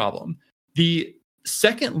huge problem. The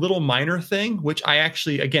second little minor thing, which I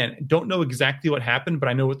actually, again, don't know exactly what happened, but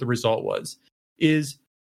I know what the result was, is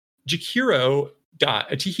Jakiro,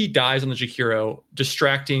 Teehee dies on the Jakiro,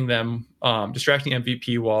 distracting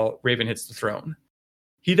MVP while Raven hits the throne.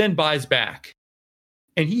 He then buys back,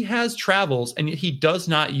 and he has travels, and yet he does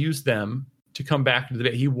not use them to come back to the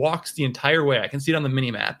base. He walks the entire way. I can see it on the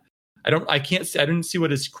minimap. I didn't see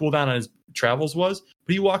what his cooldown on his travels was,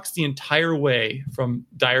 but he walks the entire way from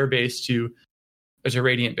Dire Base to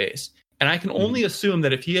Radiant Base. And I can only assume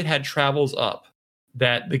that if he had travels up,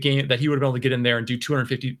 that he would have been able to get in there and do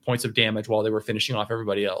 250 points of damage while they were finishing off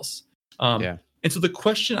everybody else. And so the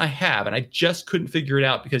question I have, and I just couldn't figure it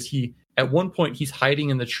out because at one point he's hiding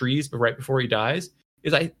in the trees, but right before he dies,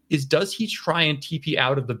 is does he try and TP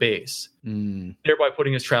out of the base, thereby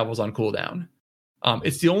putting his travels on cooldown?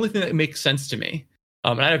 It's the only thing that makes sense to me.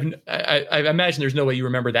 And I imagine there's no way you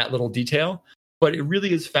remember that little detail, but it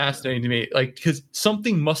really is fascinating to me, because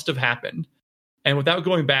something must have happened. And without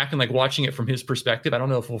going back and watching it from his perspective, I don't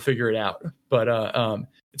know if we'll figure it out. But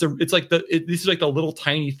these are like the little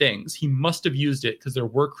tiny things. He must have used it because there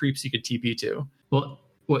were creeps he could TP to. Well,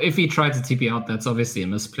 if he tried to TP out, that's obviously a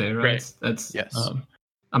misplay, right? That's yes.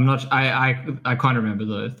 I'm not. I can't remember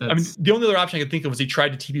though. The only other option I could think of was he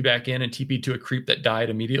tried to TP back in and TP to a creep that died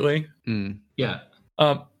immediately. Yeah.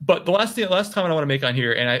 But the last comment I want to make on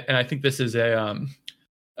here, and I think this is again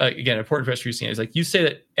important for us to understand, is you say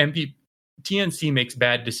that TNC makes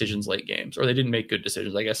bad decisions late games, or they didn't make good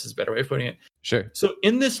decisions, I guess is a better way of putting it. Sure. So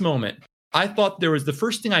in this moment, I thought there was the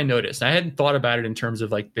first thing I noticed. I hadn't thought about it in terms of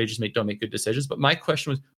they just don't make good decisions, but my question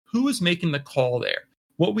was, who is making the call there?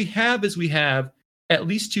 What we have is at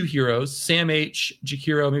least two heroes, Sam H,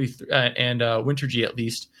 Jakiro, maybe and Winter G at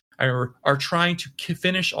least, I remember, are trying to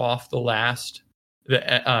finish off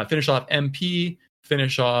finish off MP,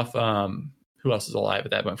 finish off who else is alive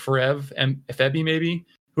at that point? Febi maybe,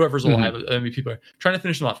 whoever's alive. People are trying to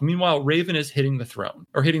finish them off. Meanwhile, Raven is hitting the throne,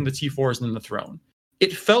 or hitting the T4s and then the throne.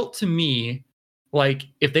 It felt to me like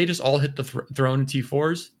if they just all hit the throne and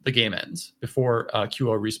T4s, the game ends before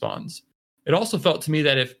QO respawns. It also felt to me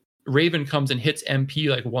that if Raven comes and hits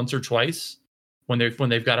MP once or twice when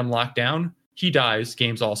they've got him locked down, he dies,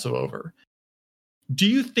 game's also over. Do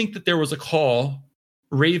you think that there was a call,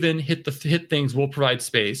 Raven hit things, we'll provide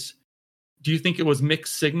space? Do you think it was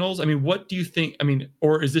mixed signals? I mean, what do you think? I mean,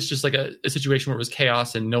 or is this just a situation where it was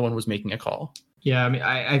chaos and no one was making a call? Yeah, I mean,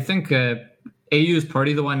 I think AU is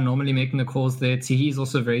probably the one normally making the calls there. Teehee is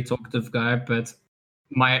also a very talkative guy, but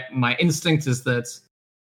my instinct is that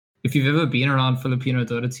if you've ever been around Filipino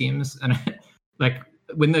Dota teams, and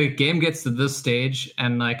when the game gets to this stage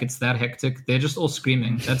and it's that hectic, they're just all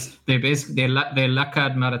screaming. They're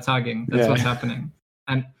lakad marataging. That's what's happening.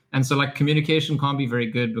 And so communication can't be very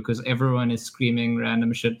good because everyone is screaming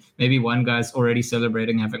random shit. Maybe one guy's already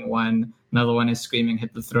celebrating having won, another one is screaming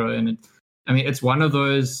hit the throne. It's one of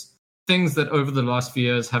those things that over the last few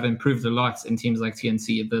years have improved a lot in teams like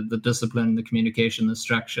TNC, the discipline, the communication, the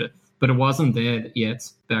structure. But it wasn't there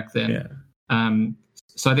yet back then. Yeah.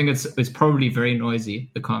 So I think it's probably very noisy,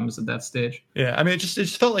 the comms at that stage. Yeah, I mean, it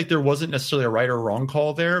just felt like there wasn't necessarily a right or wrong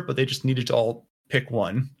call there, but they just needed to all pick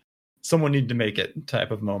one. Someone needed to make it type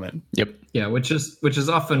of moment. Yep. Yeah, which is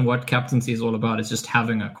often what captaincy is all about, is just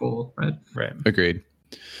having a call, right? Right. Agreed.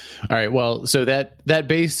 All right, well, so that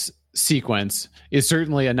base sequence is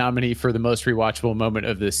certainly a nominee for the most rewatchable moment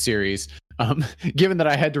of this series. Given that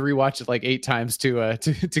I had to rewatch it 8 times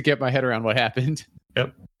to get my head around what happened.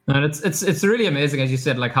 Yep. And it's really amazing, as you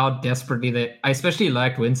said, how desperately I especially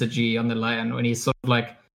liked Winter G on the line when he's sort of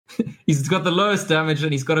he's got the lowest damage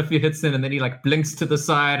and he's got a few hits in, and then he like blinks to the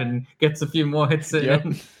side and gets a few more hits in,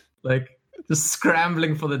 and, like just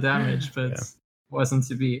scrambling for the damage, but wasn't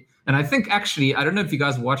to be. And I think actually, I don't know if you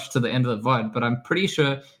guys watched to the end of the VOD, but I'm pretty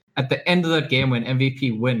sure at the end of that game when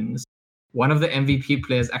MVP wins, one of the MVP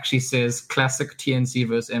players actually says classic TNC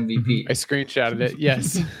versus MVP. I screenshotted it.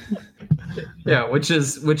 Yes. Yeah,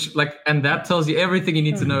 and that tells you everything you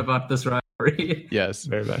need to know about this rivalry. Yes.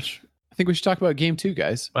 Very much. I think we should talk about game 2,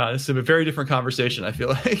 guys. Wow, this is a very different conversation, I feel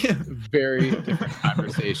like. Very different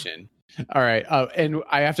conversation. All right. And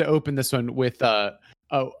I have to open this one with a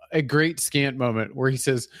great Scant moment where he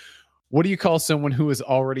says, what do you call someone who is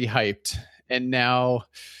already hyped? And now,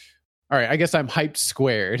 all right, I guess I'm hyped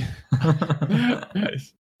squared.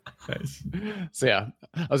 Nice. So yeah,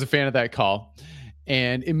 I was a fan of that call.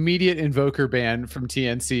 And immediate Invoker ban from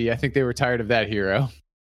TNC. I think they were tired of that hero.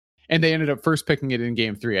 And they ended up first picking it in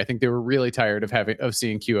game 3. I think they were really tired of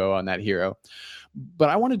seeing QO on that hero. But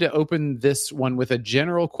I wanted to open this one with a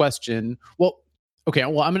general question. Well,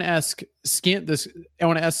 I'm going to ask Scant this. I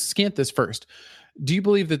want to ask Scant this first. Do you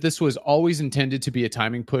believe that this was always intended to be a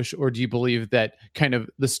timing push, or do you believe that kind of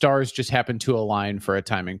the stars just happened to align for a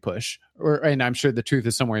timing push? And I'm sure the truth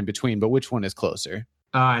is somewhere in between, but which one is closer?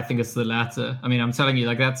 I think it's the latter. I mean, I'm telling you,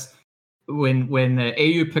 like that's when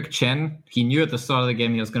AU picked Chen, he knew at the start of the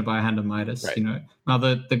game he was going to buy a Hand of Midas. Right. You know, now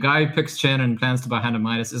the guy who picks Chen and plans to buy Hand of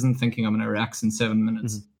Midas isn't thinking I'm going to Rax in 7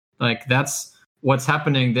 minutes. Mm-hmm. Like that's what's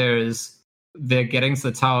happening. There is they're getting to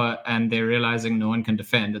the tower and they're realizing no one can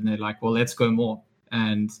defend, and they're like, well, let's go more.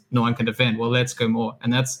 And no one can defend. Well, let's go more.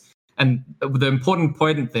 And the important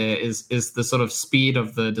point there is the sort of speed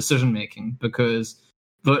of the decision making, because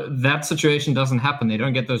that situation doesn't happen. They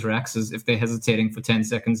don't get those Raxes if they're hesitating for 10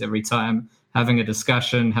 seconds every time, having a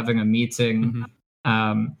discussion, having a meeting.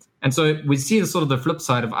 Mm-hmm. And so we see the sort of the flip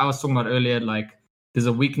side of I was talking about earlier, like there's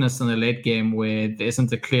a weakness in the late game where there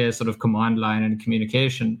isn't a clear sort of command line and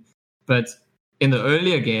communication. But in the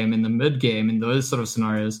earlier game, in the mid game, in those sort of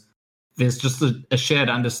scenarios, there's just a shared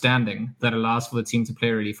understanding that allows for the team to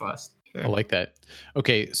play really fast. I like that.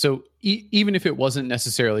 Okay, so even if it wasn't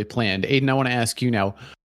necessarily planned, Aiden, I want to ask you now,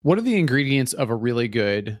 what are the ingredients of a really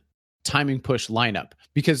good timing push lineup?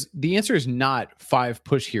 Because the answer is not 5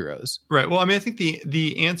 push heroes. Right. Well, I mean, I think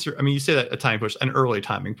the answer, I mean, you say that a timing push, an early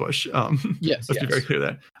timing push. Yes. Let's be very clear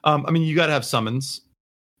there. I mean, you got to have summons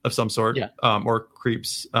of some sort, or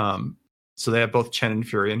creeps. So they have both Chen and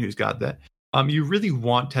Furion, who's got that. You really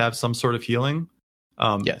want to have some sort of healing.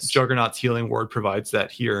 Yes. Juggernaut's healing ward provides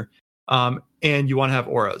that here. And you want to have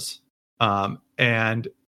auras. And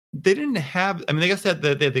they didn't have, I mean, I guess they had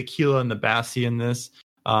the Keela and the Bassi in this.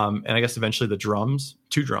 And I guess eventually the drums,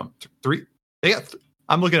 3. They got,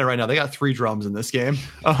 I'm looking at it right now. They got 3 drums in this game.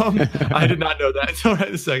 I did not know that until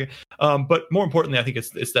right this second. But more importantly, I think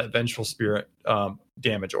it's that Vengeful Spirit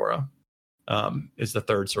damage aura is the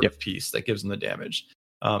third sort of piece that gives them the damage.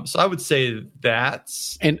 So I would say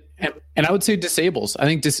that's and I would say disables. I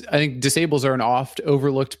think disables are an oft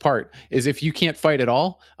overlooked part. Is if you can't fight at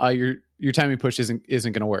all, your timing push isn't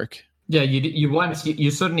going to work. Yeah, you want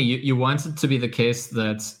it to be the case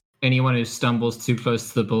that anyone who stumbles too close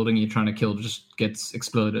to the building you're trying to kill just gets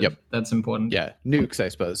exploded. Yep, that's important. Yeah, nukes, I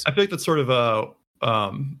suppose. I feel like that's sort of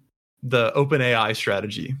the open AI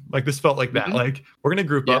strategy. Like this felt like that. Mm-hmm. Like we're gonna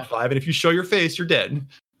group up 5, and if you show your face, you're dead.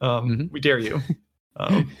 We dare you.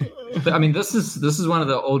 I mean, this is one of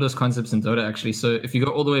the oldest concepts in Dota, actually. So if you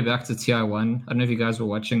go all the way back to TI1, I don't know if you guys were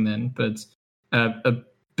watching then, but a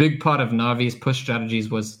big part of Navi's push strategies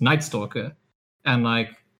was Night Stalker. And like,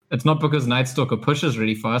 it's not because Night Stalker pushes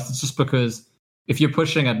really fast, it's just because if you're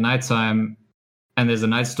pushing at nighttime and there's a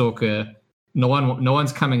Night Stalker, no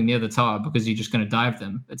one's coming near the tower because you're just going to dive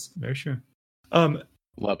them. It's very sure.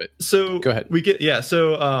 Love it. So go ahead.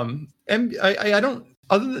 I don't.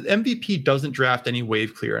 Other than MVP doesn't draft any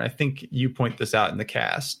wave clear, and I think you point this out in the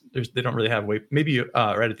cast. They don't really have wave. Maybe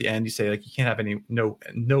right at the end you say like you can't have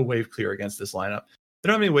no wave clear against this lineup. They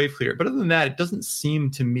don't have any wave clear, but other than that, it doesn't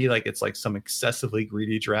seem to me like it's like some excessively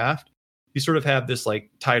greedy draft. You sort of have this like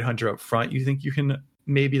Tide Hunter up front. You think you can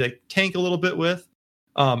maybe like tank a little bit with,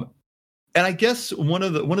 and I guess one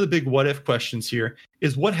of the big what if questions here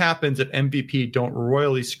is what happens if MVP don't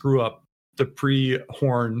royally screw up the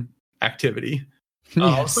pre-horn activity.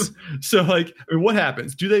 Yes. So like, I mean, what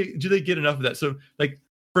happens? Do they get enough of that? So like,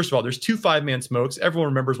 first of all, there's 2 5-man smokes. Everyone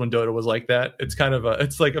remembers when Dota was like that. It's kind of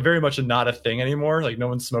it's like a very much not a thing anymore. Like no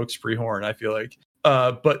one smokes pre-horn, I feel like.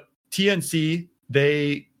 But TNC,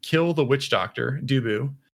 they kill the Witch Doctor, Dubu,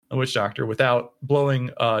 a Witch Doctor, without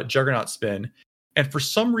blowing Juggernaut spin. And for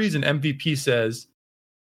some reason, MVP says,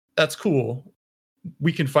 that's cool.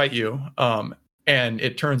 We can fight you. and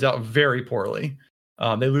it turns out very poorly.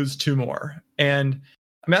 They lose 2 more. And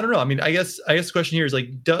I don't know. I guess the question here is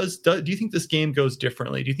like, do you think this game goes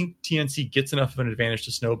differently? Do you think TNC gets enough of an advantage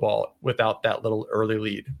to snowball without that little early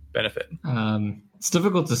lead benefit? It's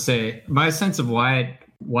difficult to say. My sense of why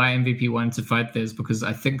MVP wanted to fight this, because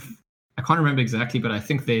I can't remember exactly, but I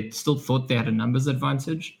think they still thought they had a numbers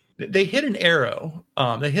advantage. They hit an arrow.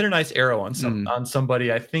 They hit a nice arrow on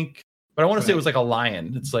somebody, I think. But I want to say it was like a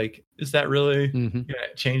lion. It's like, is that really gonna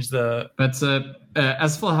change the? But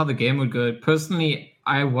as for how the game would go, personally,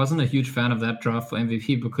 I wasn't a huge fan of that draft for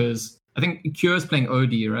MVP because I think Cure is playing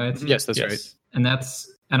OD, right? Yes, that's right. And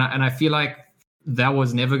I feel like that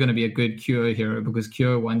was never going to be a good Cure hero because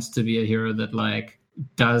Cure wants to be a hero that like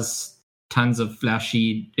does tons of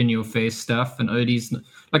flashy in your face stuff, and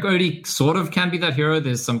OD sort of can be that hero.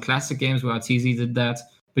 There's some classic games where Arteezy did that,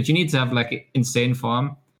 but you need to have like insane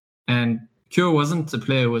farm. And Cure wasn't a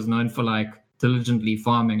player who was known for like diligently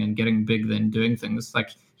farming and getting big then doing things.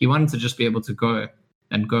 Like he wanted to just be able to go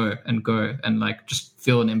and like just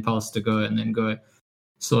feel an impulse to go and then go.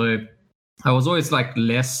 So I was always like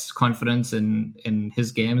less confident in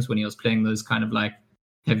his games when he was playing those kind of like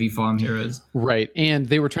heavy farm heroes. Right. And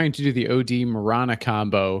they were trying to do the OD Mirana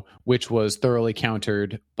combo, which was thoroughly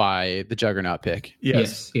countered by the Juggernaut pick.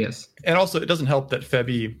 Yes. And also it doesn't help that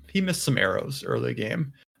Febby, he missed some arrows early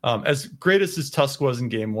game. As great as his Tusk was in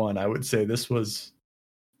game 1, I would say this was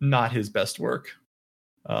not his best work.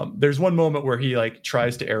 There's one moment where he like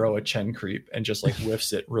tries to arrow a Chen creep and just like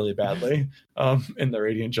whiffs it really badly in the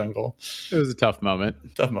Radiant jungle. It was a tough moment.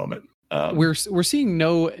 We're seeing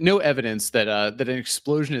no evidence that an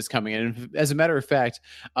explosion is coming in. And as a matter of fact,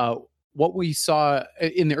 what we saw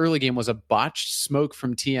in the early game was a botched smoke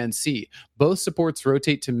from TNC. Both supports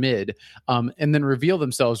rotate to mid and then reveal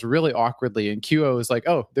themselves really awkwardly. And QO is like,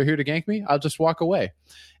 oh, they're here to gank me? I'll just walk away.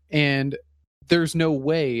 And there's no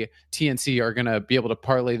way TNC are going to be able to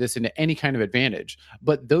parlay this into any kind of advantage.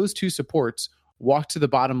 But those two supports walk to the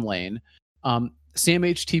bottom lane. Sam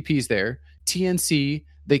H TP's there. TNC,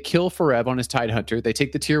 they kill Forev on his Tidehunter. They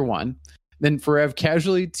take the tier 1. Then Forev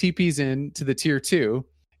casually TP's in to the tier 2.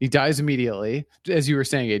 He dies immediately, as you were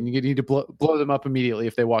saying, and you need to blow them up immediately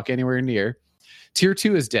if they walk anywhere near. Tier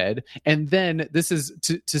 2 is dead. And then this is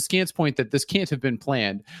to Scant's point that this can't have been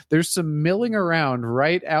planned. There's some milling around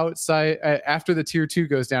right outside after the tier 2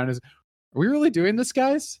 goes down. Are we really doing this,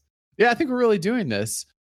 guys? Yeah, I think we're really doing this.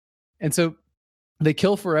 And so they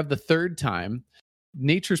kill Forev the 3rd time.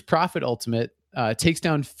 Nature's Prophet ultimate takes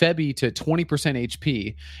down Febby to 20%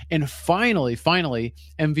 HP. And finally,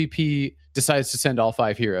 MVP decides to send all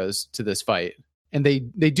 5 heroes to this fight. And they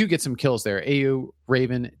do get some kills there. AU,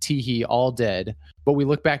 Raven, Teehee, all dead. But we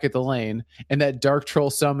look back at the lane, and that Dark Troll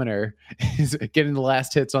Summoner is getting the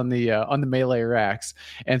last hits on the melee racks.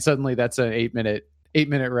 And suddenly that's an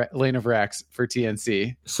 8-minute lane of racks for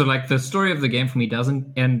TNC. So like the story of the game for me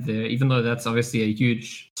doesn't end there, even though that's obviously a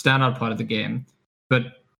huge standout part of the game. But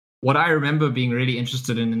what I remember being really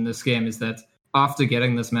interested in this game is that after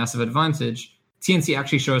getting this massive advantage, TNC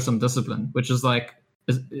actually shows some discipline, which is like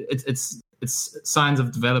it's signs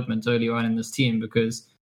of development early on in this team, because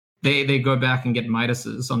they go back and get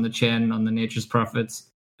Midases on the Chen, on the Nature's Prophets,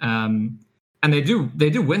 and they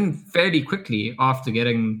do win fairly quickly after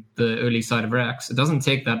getting the early side of racks. It doesn't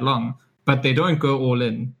take that long, but they don't go all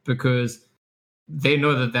in because they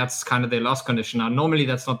know that that's kind of their loss condition. Now, normally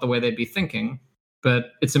that's not the way they'd be thinking,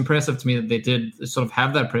 but it's impressive to me that they did sort of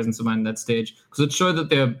have that presence of mind at that stage, because it showed that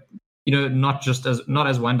they're not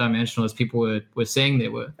as one-dimensional as people were saying they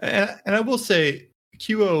were. And I will say,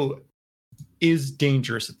 QO is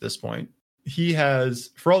dangerous at this point. He has,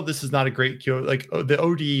 for all this is not a great QO. Like the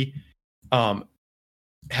OD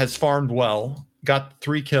has farmed well, got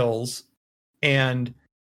 3 kills, and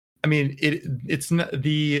I mean it's not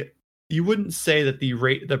you wouldn't say that the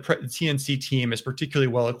TNC team is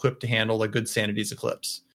particularly well equipped to handle a good Sanity's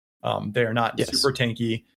Eclipse. They are not super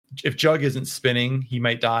tanky. If Jug isn't spinning, he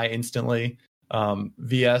might die instantly.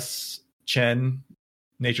 VS, Chen,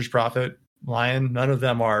 Nature's Prophet, Lion, none of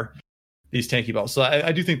them are these tanky balls. So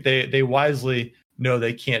I do think they wisely know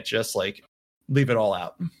they can't just like leave it all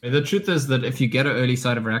out. The truth is that if you get an early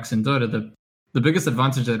side of racks in Dota, the biggest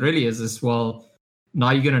advantage that really is, well,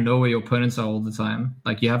 now you're going to know where your opponents are all the time.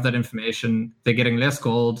 Like you have that information. They're getting less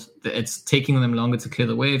gold. It's taking them longer to clear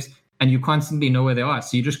the waves, and you constantly know where they are.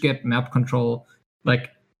 So you just get map control.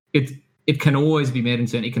 Like it can always be made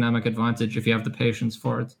into an economic advantage if you have the patience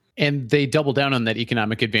for it. And they double down on that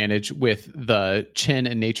economic advantage with the Chen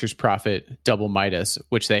and Nature's Prophet double Midas,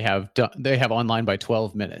 which they have online by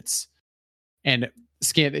 12 minutes. And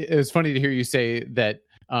Scant, it was funny to hear you say that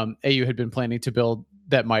AU had been planning to build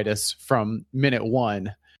that Midas from minute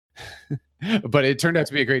one. But it turned out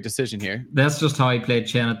to be a great decision here. That's just how he played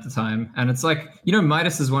Chen at the time. And it's like,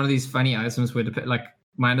 Midas is one of these funny items where, like,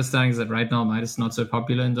 my understanding is that right now Midas is not so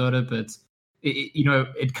popular in Dota, but,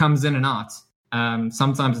 it comes in and out.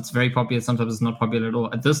 Sometimes it's very popular, sometimes it's not popular at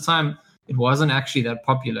all. At this time, it wasn't actually that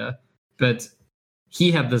popular, but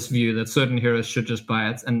he had this view that certain heroes should just buy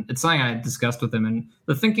it. And it's something I discussed with him. And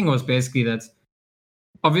the thinking was basically that,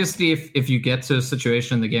 obviously, if you get to a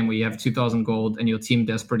situation in the game where you have 2,000 gold and your team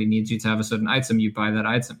desperately needs you to have a certain item, you buy that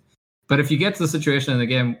item. But if you get to the situation in the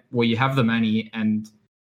game where you have the money and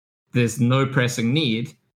there's no pressing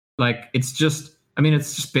need, like, it's just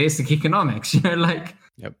basic economics, like,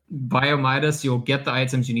 yep. Buy a Midas, you'll get the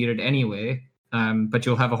items you needed anyway, but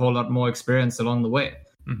you'll have a whole lot more experience along the way.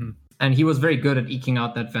 Mm-hmm. And he was very good at eking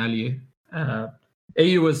out that value.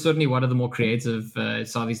 AU was certainly one of the more creative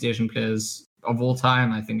Southeast Asian players of all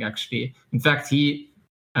time, I think, actually. In fact, he,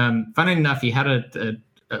 funnily enough, he had a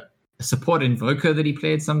support invoker that he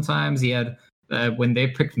played sometimes. He had, when they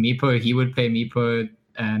picked Meepo, he would play Meepo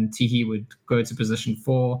and Tihi would go to position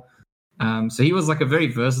 4. So he was like a very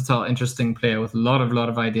versatile, interesting player with a lot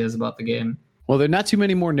of ideas about the game. Well, there are not too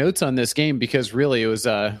many more notes on this game because really it was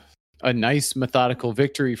a nice methodical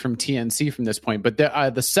victory from TNC from this point. But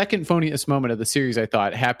the second phoniest moment of the series, I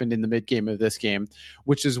thought, happened in the mid game of this game,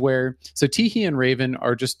 which is where Tihi and Raven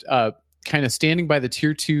are just kind of standing by the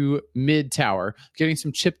tier 2 mid tower, getting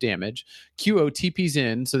some chip damage. QO TP's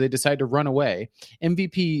in, so they decide to run away.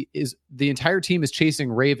 MVP the entire team is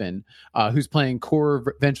chasing Raven, who's playing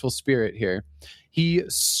core Vengeful Spirit here. He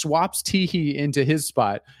swaps Tihi into his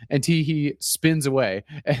spot, and Tihi spins away.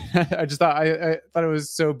 And I just thought I thought it was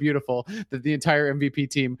so beautiful that the entire MVP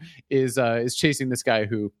team is chasing this guy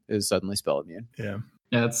who is suddenly spell immune. Yeah,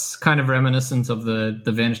 it's kind of reminiscent of the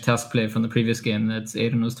Venge task play from the previous game that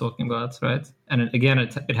Aiden was talking about, right? And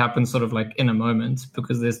it happens sort of like in a moment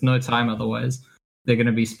because there's no time otherwise. They're going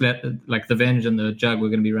to be split, like the Venge and the Jug were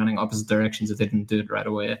going to be running opposite directions if they didn't do it right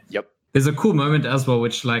away. Yep. There's a cool moment as well,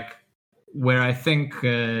 where I think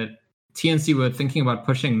TNC were thinking about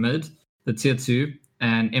pushing mid, the tier 2,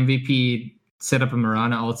 and MVP set up a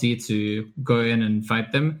Mirana ulti to go in and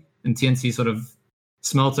fight them. And TNC sort of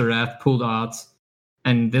smelt a wrath, pulled out.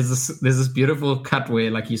 And there's this beautiful cut where,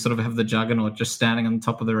 like, you sort of have the Juggernaut just standing on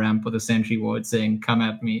top of the ramp with a sentry ward saying, "Come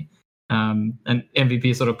at me." And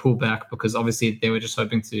MVP sort of pulled back because obviously they were just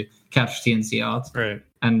hoping to catch TNC out. Right.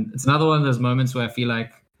 And it's another one of those moments where I feel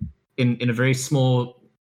like in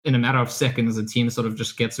a matter of seconds, the team sort of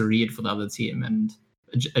just gets a read for the other team and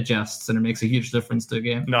adjusts, and it makes a huge difference to a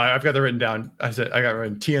game. No, I've got that written down. I got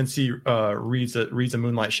written. TNC reads a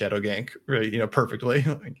Moonlight Shadow gank, really, perfectly.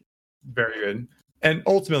 Very good. And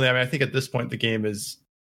ultimately, I think at this point the game is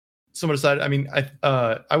somewhat decided.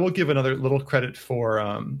 I will give another little credit for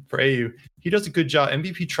AU. He does a good job.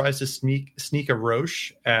 MVP tries to sneak a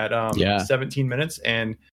Roche at 17 minutes,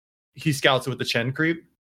 and he scouts it with the Chen creep.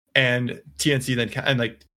 And TNC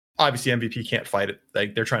then obviously MVP can't fight it.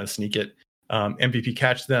 Like, they're trying to sneak it. MVP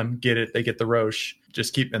catch them, get it. They get the Roche.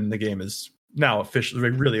 Just keep, and the game is now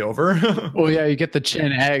officially really over. Well, yeah, you get the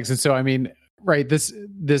Chen eggs, and so right, this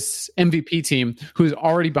MVP team who's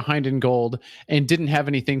already behind in gold and didn't have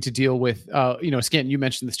anything to deal with, Scant, you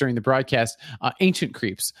mentioned this during the broadcast, ancient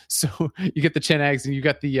creeps. So you get the Chen eggs and you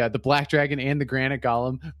got the Black Dragon and the Granite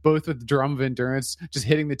Golem, both with the Drum of Endurance, just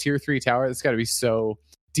hitting the tier 3 tower. That's got to be so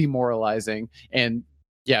demoralizing. And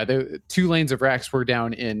yeah, the 2 lanes of racks were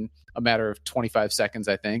down in a matter of 25 seconds,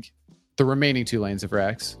 I think. The remaining 2 lanes of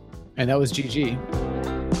racks. And that was GG.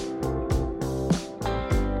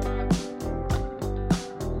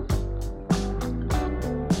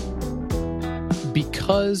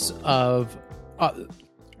 Because of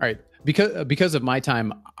because of my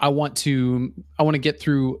time, I want to get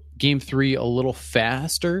through game 3 a little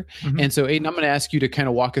faster. Mm-hmm. And so Aiden, I'm going to ask you to kind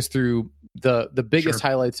of walk us through the biggest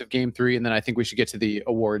highlights of game 3, and then I think we should get to the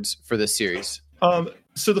awards for this series.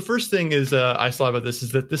 So the first thing is I saw about this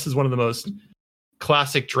is that this is one of the most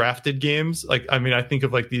classic drafted games. I think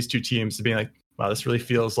of these two teams being like, wow, this really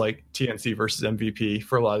feels like TNC versus MVP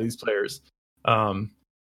for a lot of these players.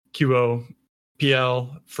 QO,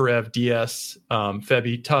 PL, Forev, DS,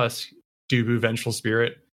 Febby, Tusk, Dubu, Vengeful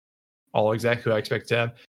Spirit, all exactly who I expect to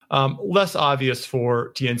have. Less obvious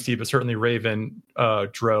for TNC, but certainly Raven,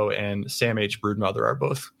 Dro, and Sam H. Broodmother are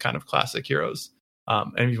both kind of classic heroes.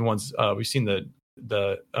 And even ones we've seen the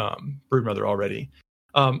Broodmother already.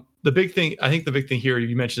 The big thing here,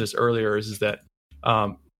 you mentioned this earlier, is that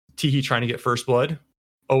Tihi trying to get first blood.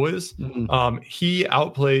 Always. Mm-hmm. He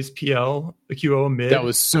outplays PL, the QO mid. That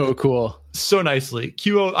was so cool. So nicely.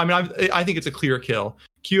 QO, I think it's a clear kill.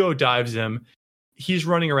 QO dives him. he's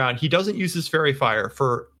running around. He doesn't use his fairy fire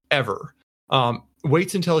forever.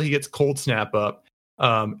 Waits until he gets cold snap up,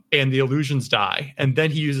 and the illusions die, and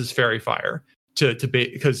then he uses fairy fire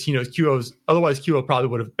because he knows QO probably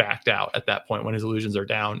would have backed out at that point when his illusions are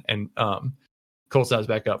down and cold snap's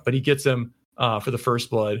back up. But he gets him for the first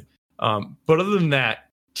blood. But other than that,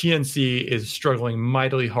 TNC is struggling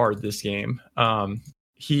mightily hard this game.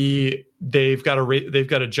 They've got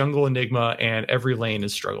a jungle enigma, and every lane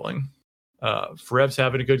is struggling. Forev's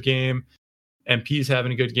having a good game, MP's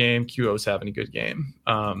having a good game, QO's having a good game.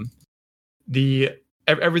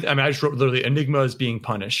 Everything. I mean, I just wrote literally enigma is being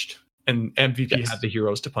punished, and MVP have the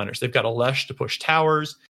heroes to punish. They've got a Lesh to push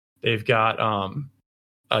towers. They've got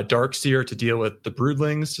a Darkseer to deal with the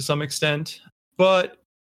broodlings to some extent, but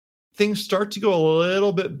things start to go a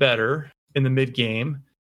little bit better in the mid game.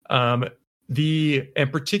 And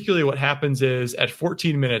particularly what happens is at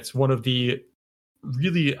 14 minutes, one of the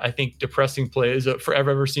really, I think, depressing plays I've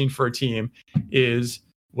ever seen for a team is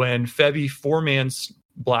when Febby 4-man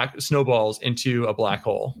snowballs into a black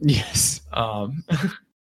hole. Yes. And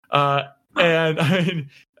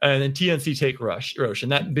then TNC take Roche,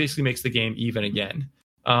 and that basically makes the game even again.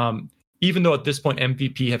 Even though at this point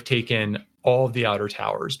MVP have taken all of the outer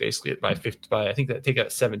towers basically by I think that take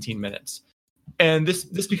out 17 minutes. And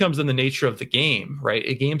this becomes in the nature of the game, right?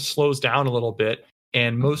 A game slows down a little bit,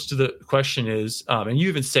 and most of the question is, and you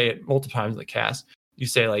even say it multiple times in the cast, you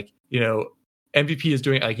say like, MVP is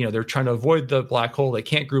doing like, they're trying to avoid the black hole. They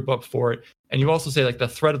can't group up for it. And you also say like the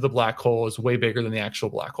threat of the black hole is way bigger than the actual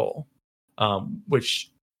black hole, which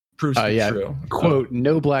proves to be true. Quote,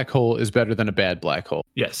 no black hole is better than a bad black hole.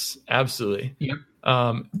 Yes, absolutely. Yep.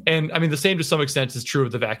 And I mean, the same to some extent is true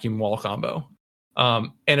of the vacuum wall combo.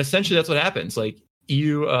 And essentially that's what happens. Like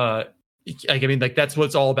that's what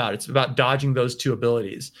it's all about. It's about dodging those two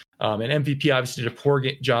abilities. And MVP obviously did a poor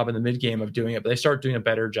job in the mid game of doing it, but they start doing a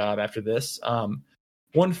better job after this.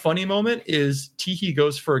 One funny moment is Teehee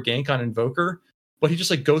goes for a gank on Invoker, but he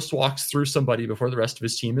just like ghost walks through somebody before the rest of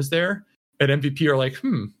his team is there. And MVP are like,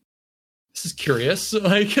 this is curious.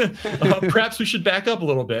 Like, perhaps we should back up a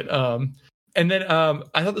little bit. And then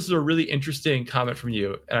I thought this was a really interesting comment from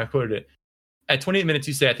you, and I quoted it. At 28 minutes,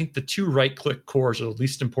 you say, I think the two right-click cores are the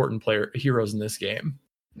least important heroes in this game.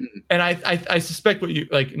 Mm-hmm. And I suspect what you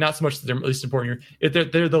like, not so much that they're least important here,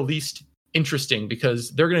 they're the least interesting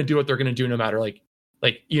because they're going to do what they're going to do no matter like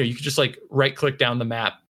you could just like right-click down the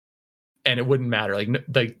map and it wouldn't matter. Like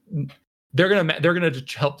they're gonna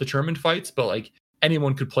help determine fights, but like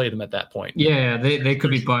anyone could play them at that point. Yeah, they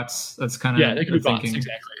could be bots. That's kind of they could be bots,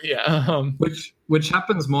 exactly. Yeah, which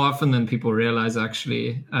happens more often than people realize.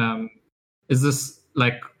 Actually, is this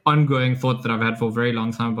like ongoing thought that I've had for a very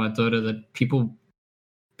long time about Dota, that people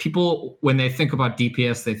when they think about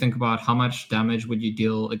DPS, they think about how much damage would you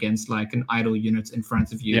deal against like an idle unit in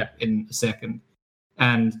front of you in a second,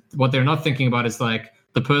 and what they're not thinking about is like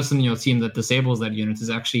the person in your team that disables that unit is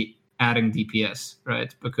actually adding DPS,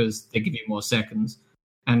 right? Because they give you more seconds.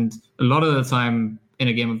 And a lot of the time in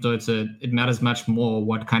a game of Dota, it matters much more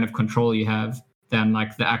what kind of control you have than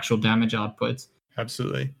like the actual damage output.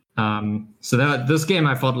 Absolutely. So that this game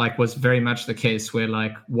I felt like was very much the case where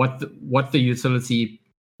like what the utility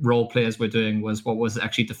role players were doing was what was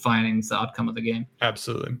actually defining the outcome of the game.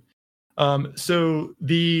 Absolutely. So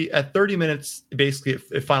at 30 minutes, basically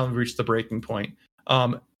it finally reached the breaking point.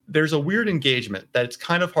 There's a weird engagement that it's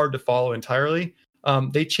kind of hard to follow entirely.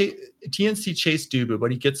 TNC chased Dubu,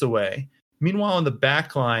 but he gets away. Meanwhile, on the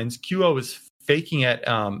back lines, QO is faking at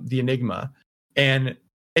the Enigma, and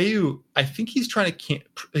AU, I think he's trying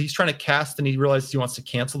to cast, and he realizes he wants to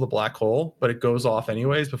cancel the black hole, but it goes off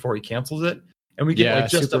anyways before he cancels it, and we get like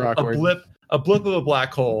just a blip of a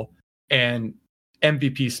black hole, and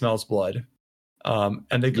MVP smells blood.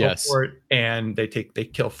 And they go for it, and they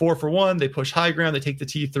kill 4 for 1. They push high ground. They take the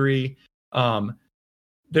T3.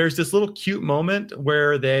 There's this little cute moment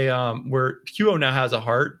where where QO now has a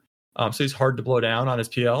heart, so he's hard to blow down on his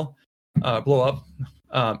PL, blow up.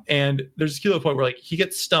 And there's a cute little point where like he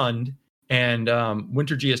gets stunned, and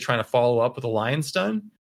Winter G is trying to follow up with a lion stun,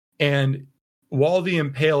 and while the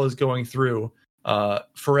impale is going through,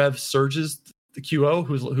 Forev surges the QO,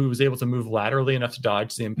 who was able to move laterally enough to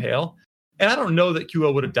dodge the impale. And I don't know that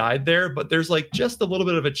QO would have died there, but there's like just a little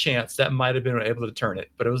bit of a chance that might have been able to turn it.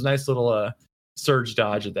 But it was a nice little surge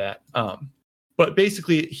dodge of that. But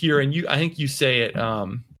basically here, and I think you say it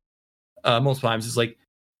multiple times, is like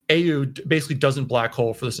AU basically doesn't black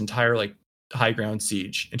hole for this entire like high ground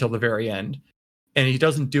siege until the very end. And he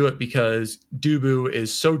doesn't do it because Dubu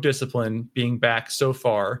is so disciplined, being back so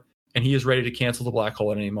far, and he is ready to cancel the black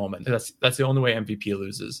hole at any moment. That's the only way MVP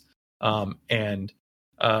loses.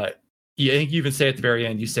 I think you even say at the very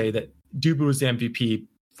end, you say that Dubu is the MVP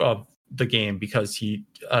of the game because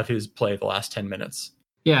of his play the last 10 minutes.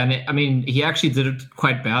 Yeah, and I mean, he actually did it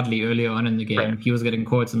quite badly earlier on in the game. Right. He was getting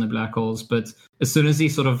caught in the black holes, but as soon as he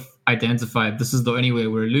sort of identified this is the only way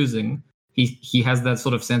we're losing, he has that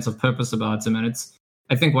sort of sense of purpose about him. And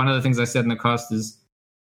I think one of the things I said in the cast is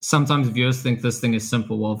sometimes viewers think this thing is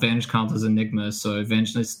simple. Well, Venge counters Enigma, so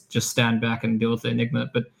Venge just stand back and deal with the Enigma.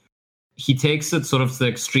 But he takes it sort of to the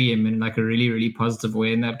extreme in like a really, really positive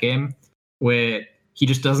way in that game, where he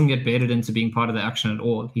just doesn't get baited into being part of the action at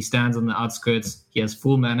all. He stands on the outskirts. He has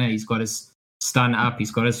full mana. He's got his stun up.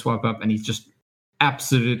 He's got his swap up. And he just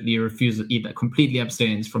absolutely refuses, he completely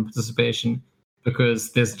abstains from participation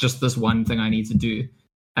because there's just this one thing I need to do.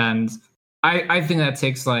 And I think that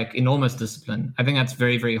takes like enormous discipline. I think that's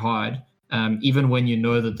very, very hard. Even when you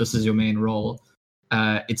know that this is your main role,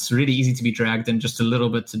 it's really easy to be dragged in just a little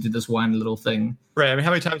bit to do this one little thing. Right. I mean, how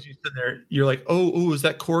many times you sit there, you're like, oh, is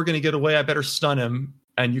that core going to get away? I better stun him.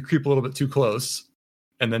 And you creep a little bit too close.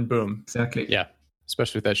 And then boom. Exactly. Yeah.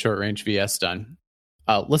 Especially with that short range VS stun.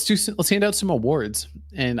 Let's hand out some awards.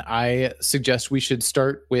 And I suggest we should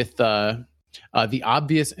start with the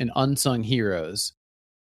obvious and unsung heroes.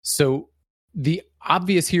 So the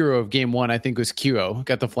obvious hero of game one, I think, was Kyo.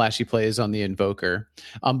 Got the flashy plays on the Invoker.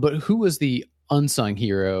 But who was the unsung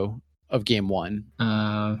hero of game one?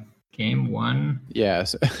 Game one?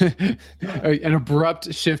 Yes. An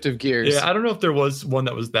abrupt shift of gears. Yeah, I don't know if there was one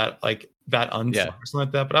that was that unsung or something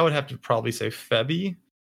like that, but I would have to probably say Febby,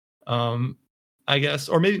 I guess.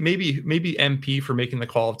 Or maybe MP for making the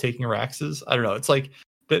call of taking Raxes. I don't know. It's like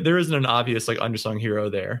there isn't an obvious like undersung hero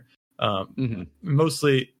there.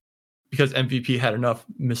 Mostly because MVP had enough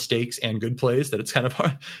mistakes and good plays that it's kind of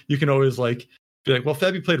hard. You can always like be like, well,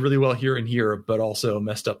 Febby played really well here and here, but also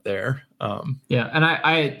messed up there. Yeah, and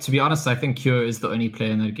I to be honest, I think Kyo is the only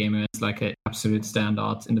player in that game who has like an absolute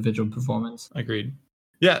standout individual performance. Agreed.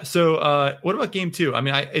 Yeah. So, what about game two? I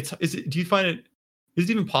mean, do you find is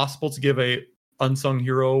it even possible to give a unsung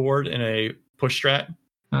hero award in a push strat?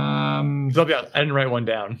 I'll be honest, I didn't write one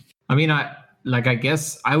down. I mean, I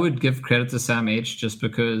guess I would give credit to Sam H just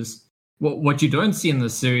because what you don't see in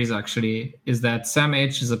this series actually is that Sam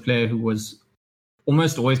H is a player who was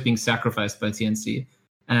almost always being sacrificed by TNC,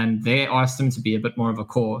 and they asked him to be a bit more of a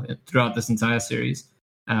core throughout this entire series.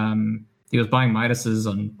 He was buying Midases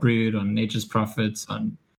on Brood, on Nature's Prophets,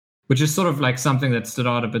 which is sort of like something that stood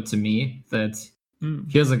out a bit to me, that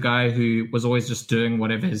here's a guy who was always just doing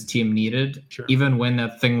whatever his team needed, even when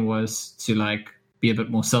that thing was to like be a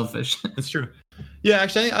bit more selfish. That's true. Yeah,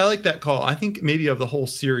 actually, I like that call. I think maybe of the whole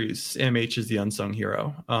series, MH is the unsung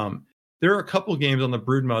hero. There are a couple games on the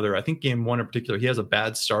Broodmother. I think game one in particular, he has a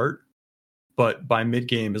bad start, but by mid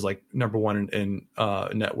game is like number one in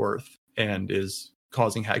net worth and is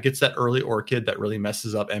causing gets that early Orchid that really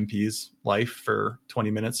messes up MP's life for 20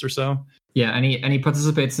 minutes or so. Yeah, and he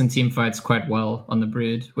participates in team fights quite well on the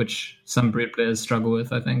Brood, which some Brood players struggle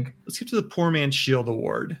with, I think. Let's get to the Poor Man's Shield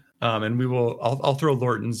Award. And I'll throw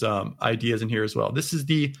Lorton's ideas in here as well. This is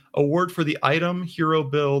the award for the item, hero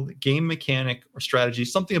build, game mechanic, or strategy,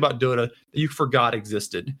 something about Dota that you forgot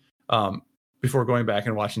existed before going back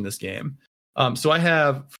and watching this game. So I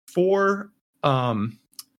have four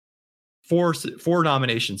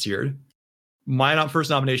nominations here. My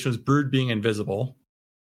first nomination was Brood being invisible.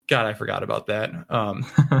 God, I forgot about that.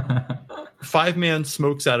 5-man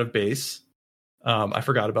smokes out of base. I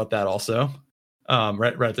forgot about that also.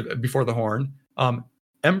 Before the horn.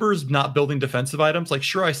 Ember's not building defensive items. Like,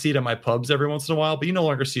 sure, I see it in my pubs every once in a while, but you no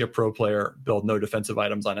longer see a pro player build no defensive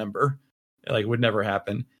items on Ember. Like, it would never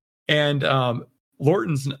happen. And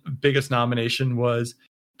Lorton's biggest nomination was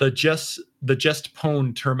the just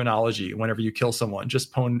pwned terminology. Whenever you kill someone,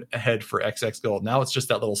 just pwned ahead for XX gold. Now it's just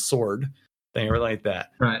that little sword thing, or like that.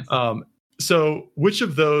 Right. So which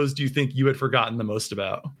of those do you think you had forgotten the most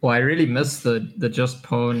about? Well, I really miss the just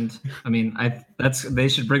pwned. I mean, they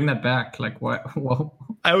should bring that back. Like, what? Well,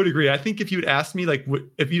 I would agree. I think if you'd asked me, like,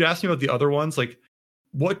 if you'd asked me about the other ones, like,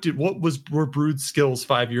 were Brood's skills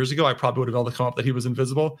 5 years ago, I probably would have been able to come up that he was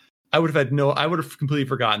invisible. I would have completely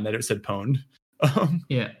forgotten that it said pwned.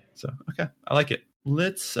 Yeah. So okay, I like it.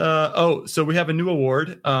 Let's. So we have a new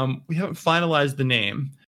award. We haven't finalized the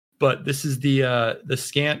name, but this is the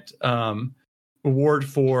Scant award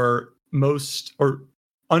for most or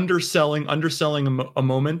underselling a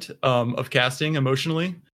moment of casting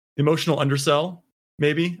emotionally. Emotional undersell,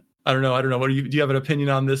 maybe. I don't know. What do you have an opinion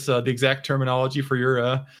on this? The exact terminology for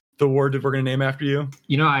your the award that we're going to name after you?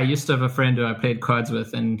 You know, I used to have a friend who I played cards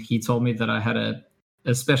with, and he told me that I had a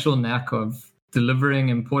special knack of delivering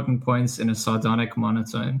important points in a sardonic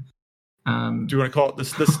monotone. Do you want to call it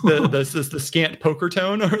the Scant poker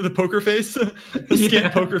tone or the poker face? The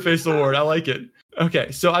Scant poker face award. I like it.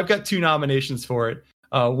 Okay, so I've got 2 nominations for it.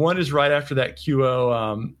 One is right after that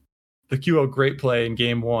QO, the QO great play in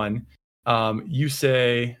game 1. You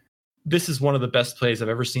say, this is one of the best plays I've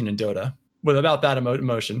ever seen in Dota. With about that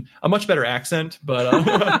emotion, a much better accent, but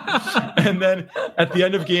and then at the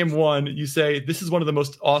end of game 1, you say, this is one of the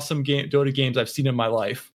most awesome Dota games I've seen in my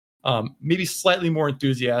life. Maybe slightly more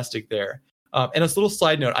enthusiastic there. And as a little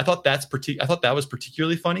side note, I thought that was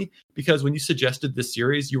particularly funny because when you suggested this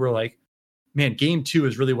series, you were like, man, game 2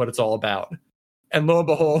 is really what it's all about. And lo and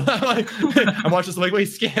behold, I'm watching this, I'm like, wait,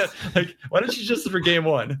 Scant, like, why don't you just for game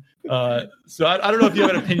 1? So I don't know if you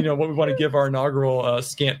have an opinion on what we want to give our inaugural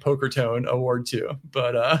Scant poker tone award to,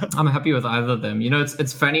 but I'm happy with either of them. You know,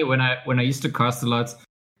 it's funny when I used to cast a lot.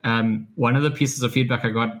 One of the pieces of feedback I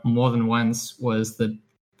got more than once was that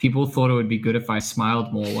people thought it would be good if I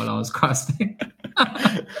smiled more while I was casting.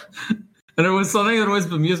 And it was something that always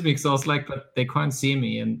bemused me because I was like, but they can't see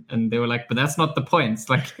me. And they were like, but that's not the point. It's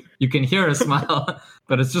like, you can hear a smile.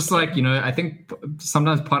 But it's just like, you know, I think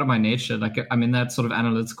sometimes part of my nature, like I'm in that sort of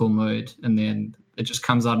analytical mode and then it just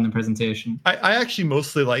comes out in the presentation. I actually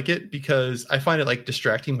mostly like it because I find it like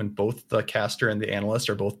distracting when both the caster and the analyst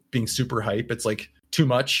are both being super hype. It's like too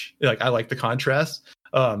much. Like I like the contrast.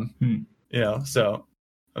 You know, so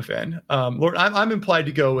I'm a fan. Lord, I'm implied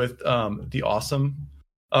to go with the awesome.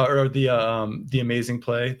 Or the amazing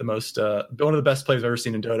play, the most one of the best plays I've ever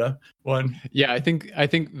seen in Dota. One, yeah, I think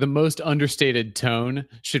the most understated tone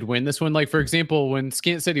should win this one. Like for example, when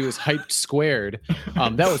Scant said he was hyped squared,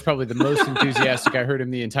 that was probably the most enthusiastic I heard him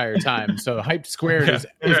the entire time. So hyped squared is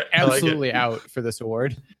absolutely out for this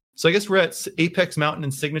award. So I guess we're at Apex Mountain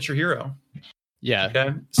and Signature Hero. Yeah.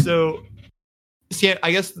 Okay. So Scant,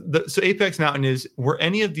 I guess so Apex Mountain is, were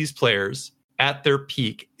any of these players at their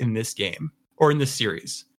peak in this game? Or in this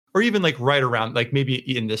series, or even like right around, like maybe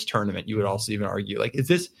in this tournament, you would also even argue, like, is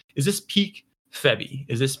this peak Febby?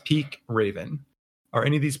 Is this peak Raven? Are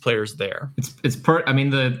any of these players there? I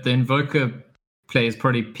mean, the Invoker play is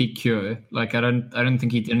probably peak Cure. Like, I don't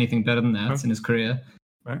think he did anything better than that in his career.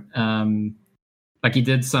 Right. Like he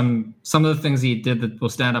did some of the things he did that will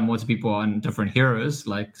stand out more to people on different heroes,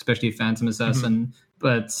 like especially Phantom Assassin.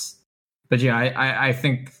 Mm-hmm. But yeah, I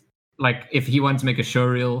think like if he wanted to make a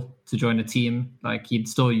showreel to join a team, like he'd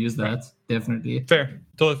still use that. Definitely fair,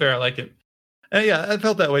 totally fair. I like it. And yeah, I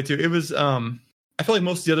felt that way too. It was I feel like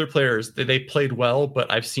most of the other players they played well,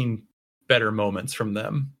 but I've seen better moments from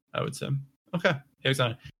them, I would say. Okay,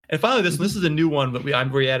 excellent. And finally, this is a new one, but we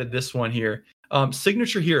added this one here.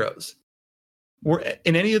 Signature heroes. Were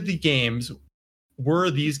in any of the games, were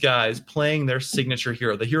these guys playing their signature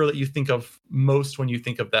hero, the hero that you think of most when you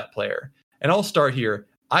think of that player? And I'll start here.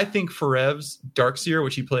 I think Forev's Darkseer,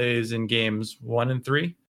 which he plays in games 1 and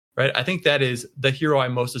 3, right? I think that is the hero I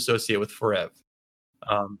most associate with Forev.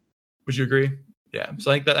 Would you agree? Yeah. So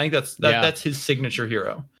I think that's his signature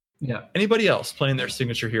hero. Yeah. Anybody else playing their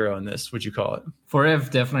signature hero in this? Would you call it? Forev,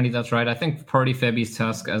 definitely. That's right. I think Party Febby's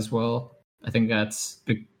Tusk as well. I think that's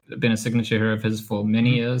been a signature hero of his for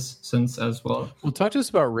many years since as well. Well, talk to us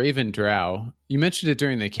about Raven Drow. You mentioned it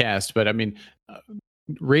during the cast, but I mean,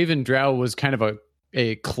 Raven Drow was kind of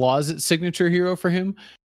a closet signature hero for him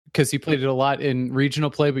because he played it a lot in regional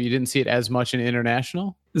play, but you didn't see it as much in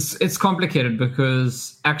international. It's complicated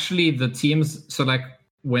because actually the teams, so like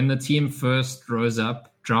when the team first rose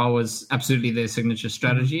up, Drow was absolutely their signature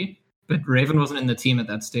strategy, but Raven wasn't in the team at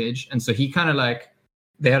that stage. And so he kind of like,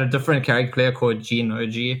 they had a different character player called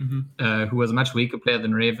G-Noji, who was a much weaker player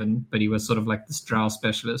than Raven, but he was sort of like this Drow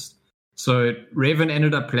specialist. So Raven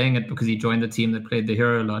ended up playing it because he joined the team that played the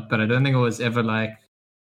hero a lot, but I don't think it was ever like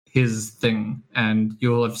his thing. And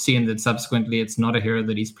you'll have seen that subsequently it's not a hero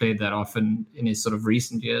that he's played that often in his sort of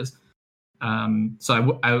recent years.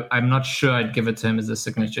 So I'm not sure I'd give it to him as a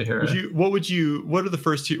signature hero. What's the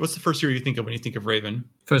first hero you think of when you think of Raven?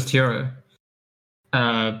 First hero?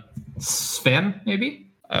 Sven, maybe?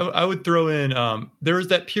 I would throw in, there was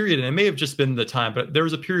that period, and it may have just been the time, but there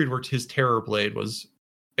was a period where his Terror Blade was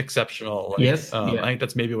exceptional. Like, yes. I think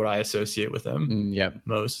that's maybe what I associate with him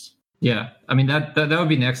most. Yeah, I mean, that would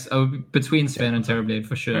be next. Between Sven and Terror Blade,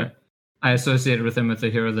 for sure. Right. I associated with him with a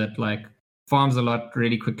hero that, like, farms a lot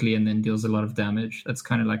really quickly and then deals a lot of damage. That's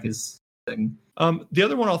kind of like his thing. The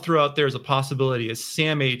other one I'll throw out there as a possibility is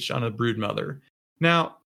Sam H on a Broodmother.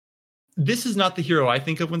 Now, this is not the hero I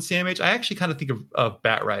think of when Sam H. I actually kind of think of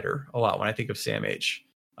Bat Rider a lot when I think of Sam H.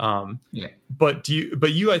 But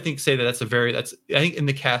you I think say that's I think in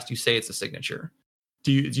the cast you say it's a signature.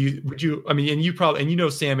 would you, I mean, and you know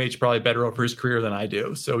Sam H probably better over his career than I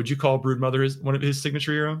do. So would you call Broodmother one of his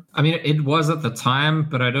signature hero? I mean, it was at the time,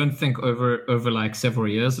 but I don't think over like several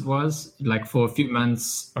years it was. Like for a few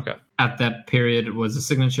months at that period, it was a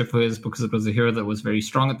signature for his because it was a hero that was very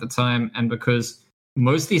strong at the time. And because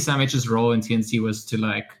mostly Sam H's role in TNC was to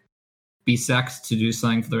like be sacked to do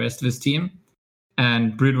something for the rest of his team.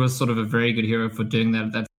 And Brood was sort of a very good hero for doing that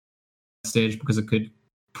at that stage because it could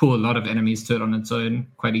pull a lot of enemies to it on its own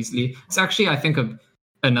quite easily. It's actually, I think,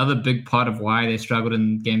 another big part of why they struggled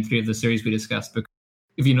in Game 3 of the series we discussed. Because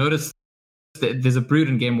if you notice, there's a Brood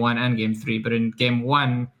in Game 1 and Game 3, but in Game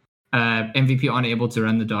 1, MVP aren't able to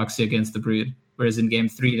run the Darkseer against the Brood, whereas in Game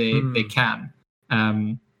 3 they can.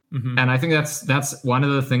 And I think that's one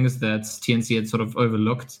of the things that TNC had sort of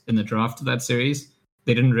overlooked in the draft of that series.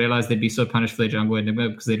 They didn't realize they'd be so punished for their jungle enigma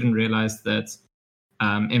because they didn't realize that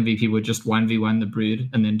MVP would just 1v1 the Brood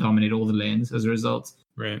and then dominate all the lanes as a result.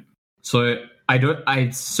 Right. So I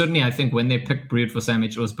think when they picked Brood for Sam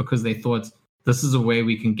H, it was because they thought this is a way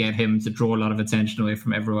we can get him to draw a lot of attention away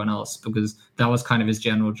from everyone else because that was kind of his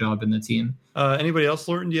general job in the team. Anybody else,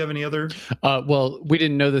 Lorton? Do you have any other? Well, we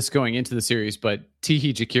didn't know this going into the series, but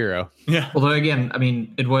Teehee Jakiro. Yeah. Although again, I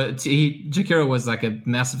mean, Jakiro was like a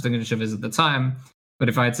massive signature of his at the time. But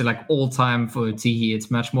if I had to like all time for Teehee, it's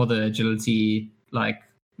much more the agility, like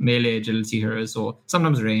melee agility heroes, or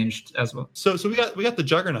sometimes ranged as well. So we got the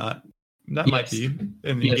Juggernaut. That might be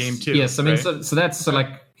in Game 2. Yes, I mean, right? so that's so like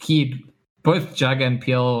both Jug and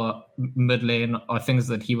PL mid lane are things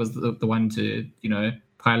that he was the one to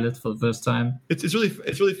pilot for the first time. It's really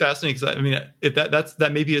fascinating because I mean that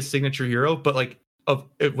may be a signature hero, but like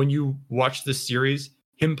when you watch this series,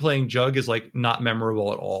 him playing Jug is like not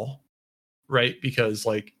memorable at all. Right, because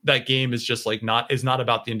like that game is just like not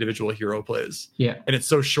about the individual hero plays. Yeah, and it's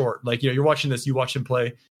so short. Like you're watching this, you watch him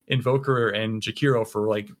play Invoker and Jakiro for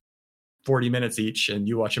like 40 minutes each, and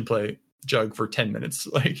you watch him play Jug for 10 minutes.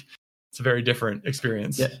 Like it's a very different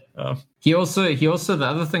experience. Yeah. He also the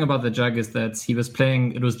other thing about the Jug is that he was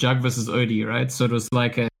playing. It was Jug versus Odie, right? So it was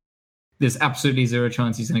like there's absolutely zero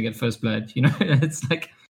chance he's going to get first blood. It's like.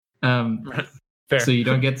 Right. Fair. So you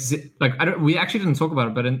don't get to see, like we actually didn't talk about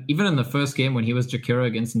it, but even in the first game when he was Jakiro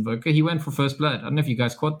against Invoker, he went for first blood. I don't know if you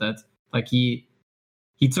guys caught that. Like he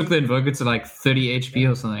took the Invoker to like 30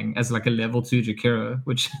 HP or something as like a level 2 Jakiro,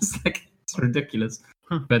 which is like it's ridiculous.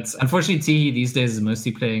 But unfortunately, Teehee these days is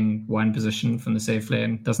mostly playing one position from the safe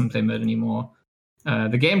lane, doesn't play mid anymore.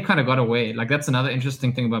 The game kind of got away. Like that's another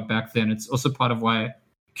interesting thing about back then. It's also part of why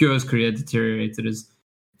Kyo's career deteriorated. Is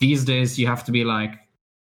these days you have to be like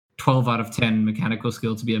 12 out of 10 mechanical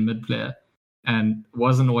skill to be a mid player, and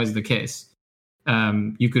wasn't always the case.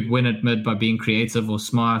 You could win at mid by being creative or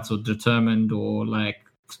smart or determined or like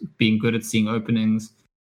being good at seeing openings.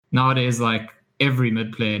 Nowadays, like every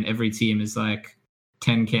mid player in every team is like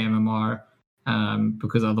 10k MMR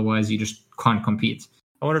because otherwise you just can't compete.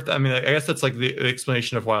 I wonder if I guess that's like the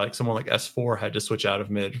explanation of why like someone like S4 had to switch out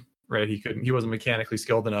of mid. Right, he wasn't mechanically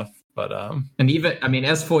skilled enough, but and even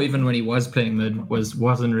S4 even when he was playing mid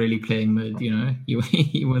wasn't really playing mid.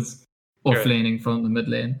 He was off-laning from the mid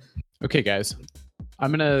lane. Okay, guys,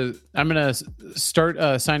 I'm gonna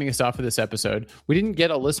start signing us off for this episode. We didn't get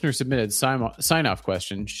a listener submitted sign off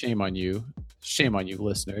question. Shame on you,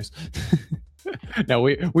 listeners. No,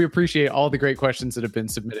 we appreciate all the great questions that have been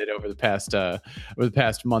submitted over the past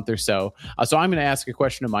month or so. So I'm going to ask a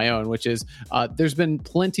question of my own, which is there's been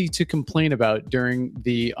plenty to complain about during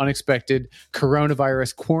the unexpected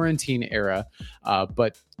coronavirus quarantine era,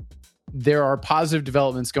 but there are positive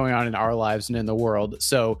developments going on in our lives and in the world.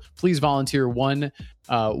 So please volunteer one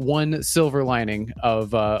silver lining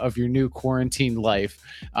of your new quarantine life.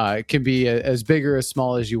 It can be as big or as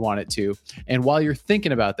small as you want it to. And while you're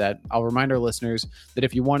thinking about that, I'll remind our listeners that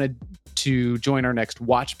if you wanted to join our next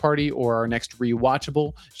watch party or our next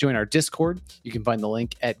rewatchable, join our Discord. You can find the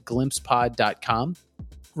link at glimpsepod.com.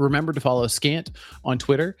 Remember to follow Scant on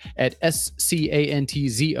Twitter at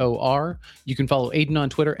SCANTZOR. You can follow Aiden on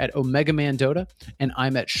Twitter at OmegaManDota, and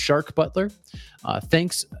I'm at Shark Butler.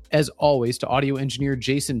 Thanks, as always, to audio engineer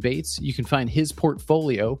Jason Bates. You can find his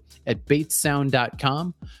portfolio at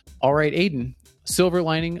batessound.com. All right, Aiden, silver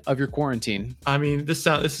lining of your quarantine. I mean, this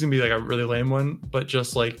is gonna be like a really lame one, but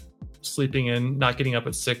just like sleeping in, not getting up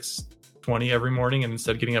at 6:20 every morning, and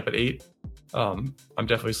instead getting up at 8. I'm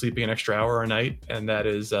definitely sleeping an extra hour a night, and that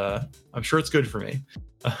is I'm sure it's good for me.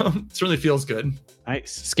 It certainly feels good.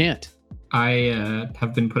 Nice. Scant. I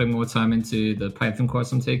have been putting more time into the Python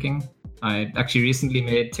course I'm taking. I actually recently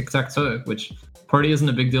made tic-tac-toe, which probably isn't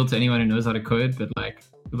a big deal to anyone who knows how to code, but like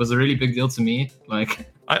it was a really big deal to me.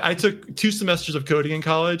 Like I took 2 semesters of coding in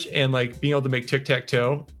college, and like being able to make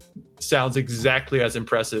tic-tac-toe sounds exactly as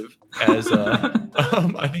impressive as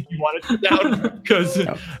I think you wanted to sound, because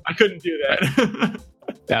I couldn't do that.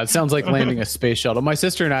 Yeah, it sounds like landing a space shuttle. My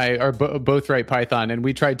sister and I are both write Python, and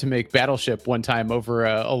we tried to make Battleship one time over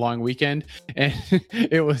a long weekend, and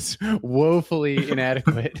it was woefully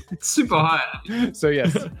inadequate. Super high. So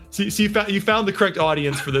yes. So you found the correct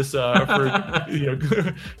audience for this. For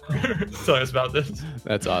telling us about this.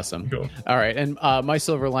 That's awesome. Cool. All right, and my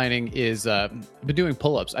silver lining is I've been doing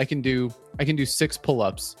pull-ups. I can do 6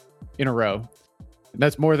 pull-ups in a row.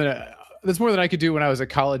 That's more than I could do when I was a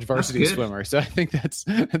college varsity swimmer. So I think that's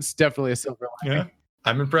definitely a silver lining. Yeah,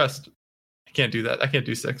 I'm impressed. I can't do that. I can't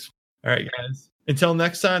do 6. All right, guys. Until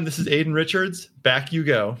next time, this is Aiden Richards. Back you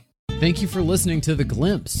go. Thank you for listening to The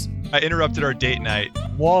Glimpse. I interrupted our date night.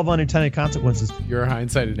 Wall of unintended consequences. Your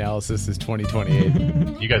hindsight analysis is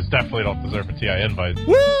 2028. You guys definitely don't deserve a TI invite.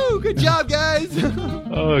 Woo! Good job, guys!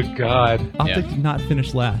 Oh, God. Optic did not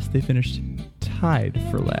finish last. They finished tied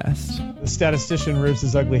for last. The statistician rears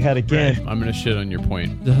his ugly head again. I'm going to shit on your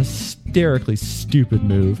point. The hysterically stupid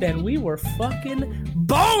move. And we were fucking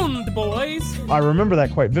boned, boys. I remember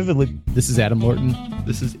that quite vividly. This is Adam Lorton.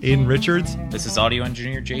 This is Aiden Richards. This is audio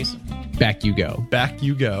engineer Jason. Back you go. Back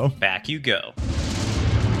you go. Back you go.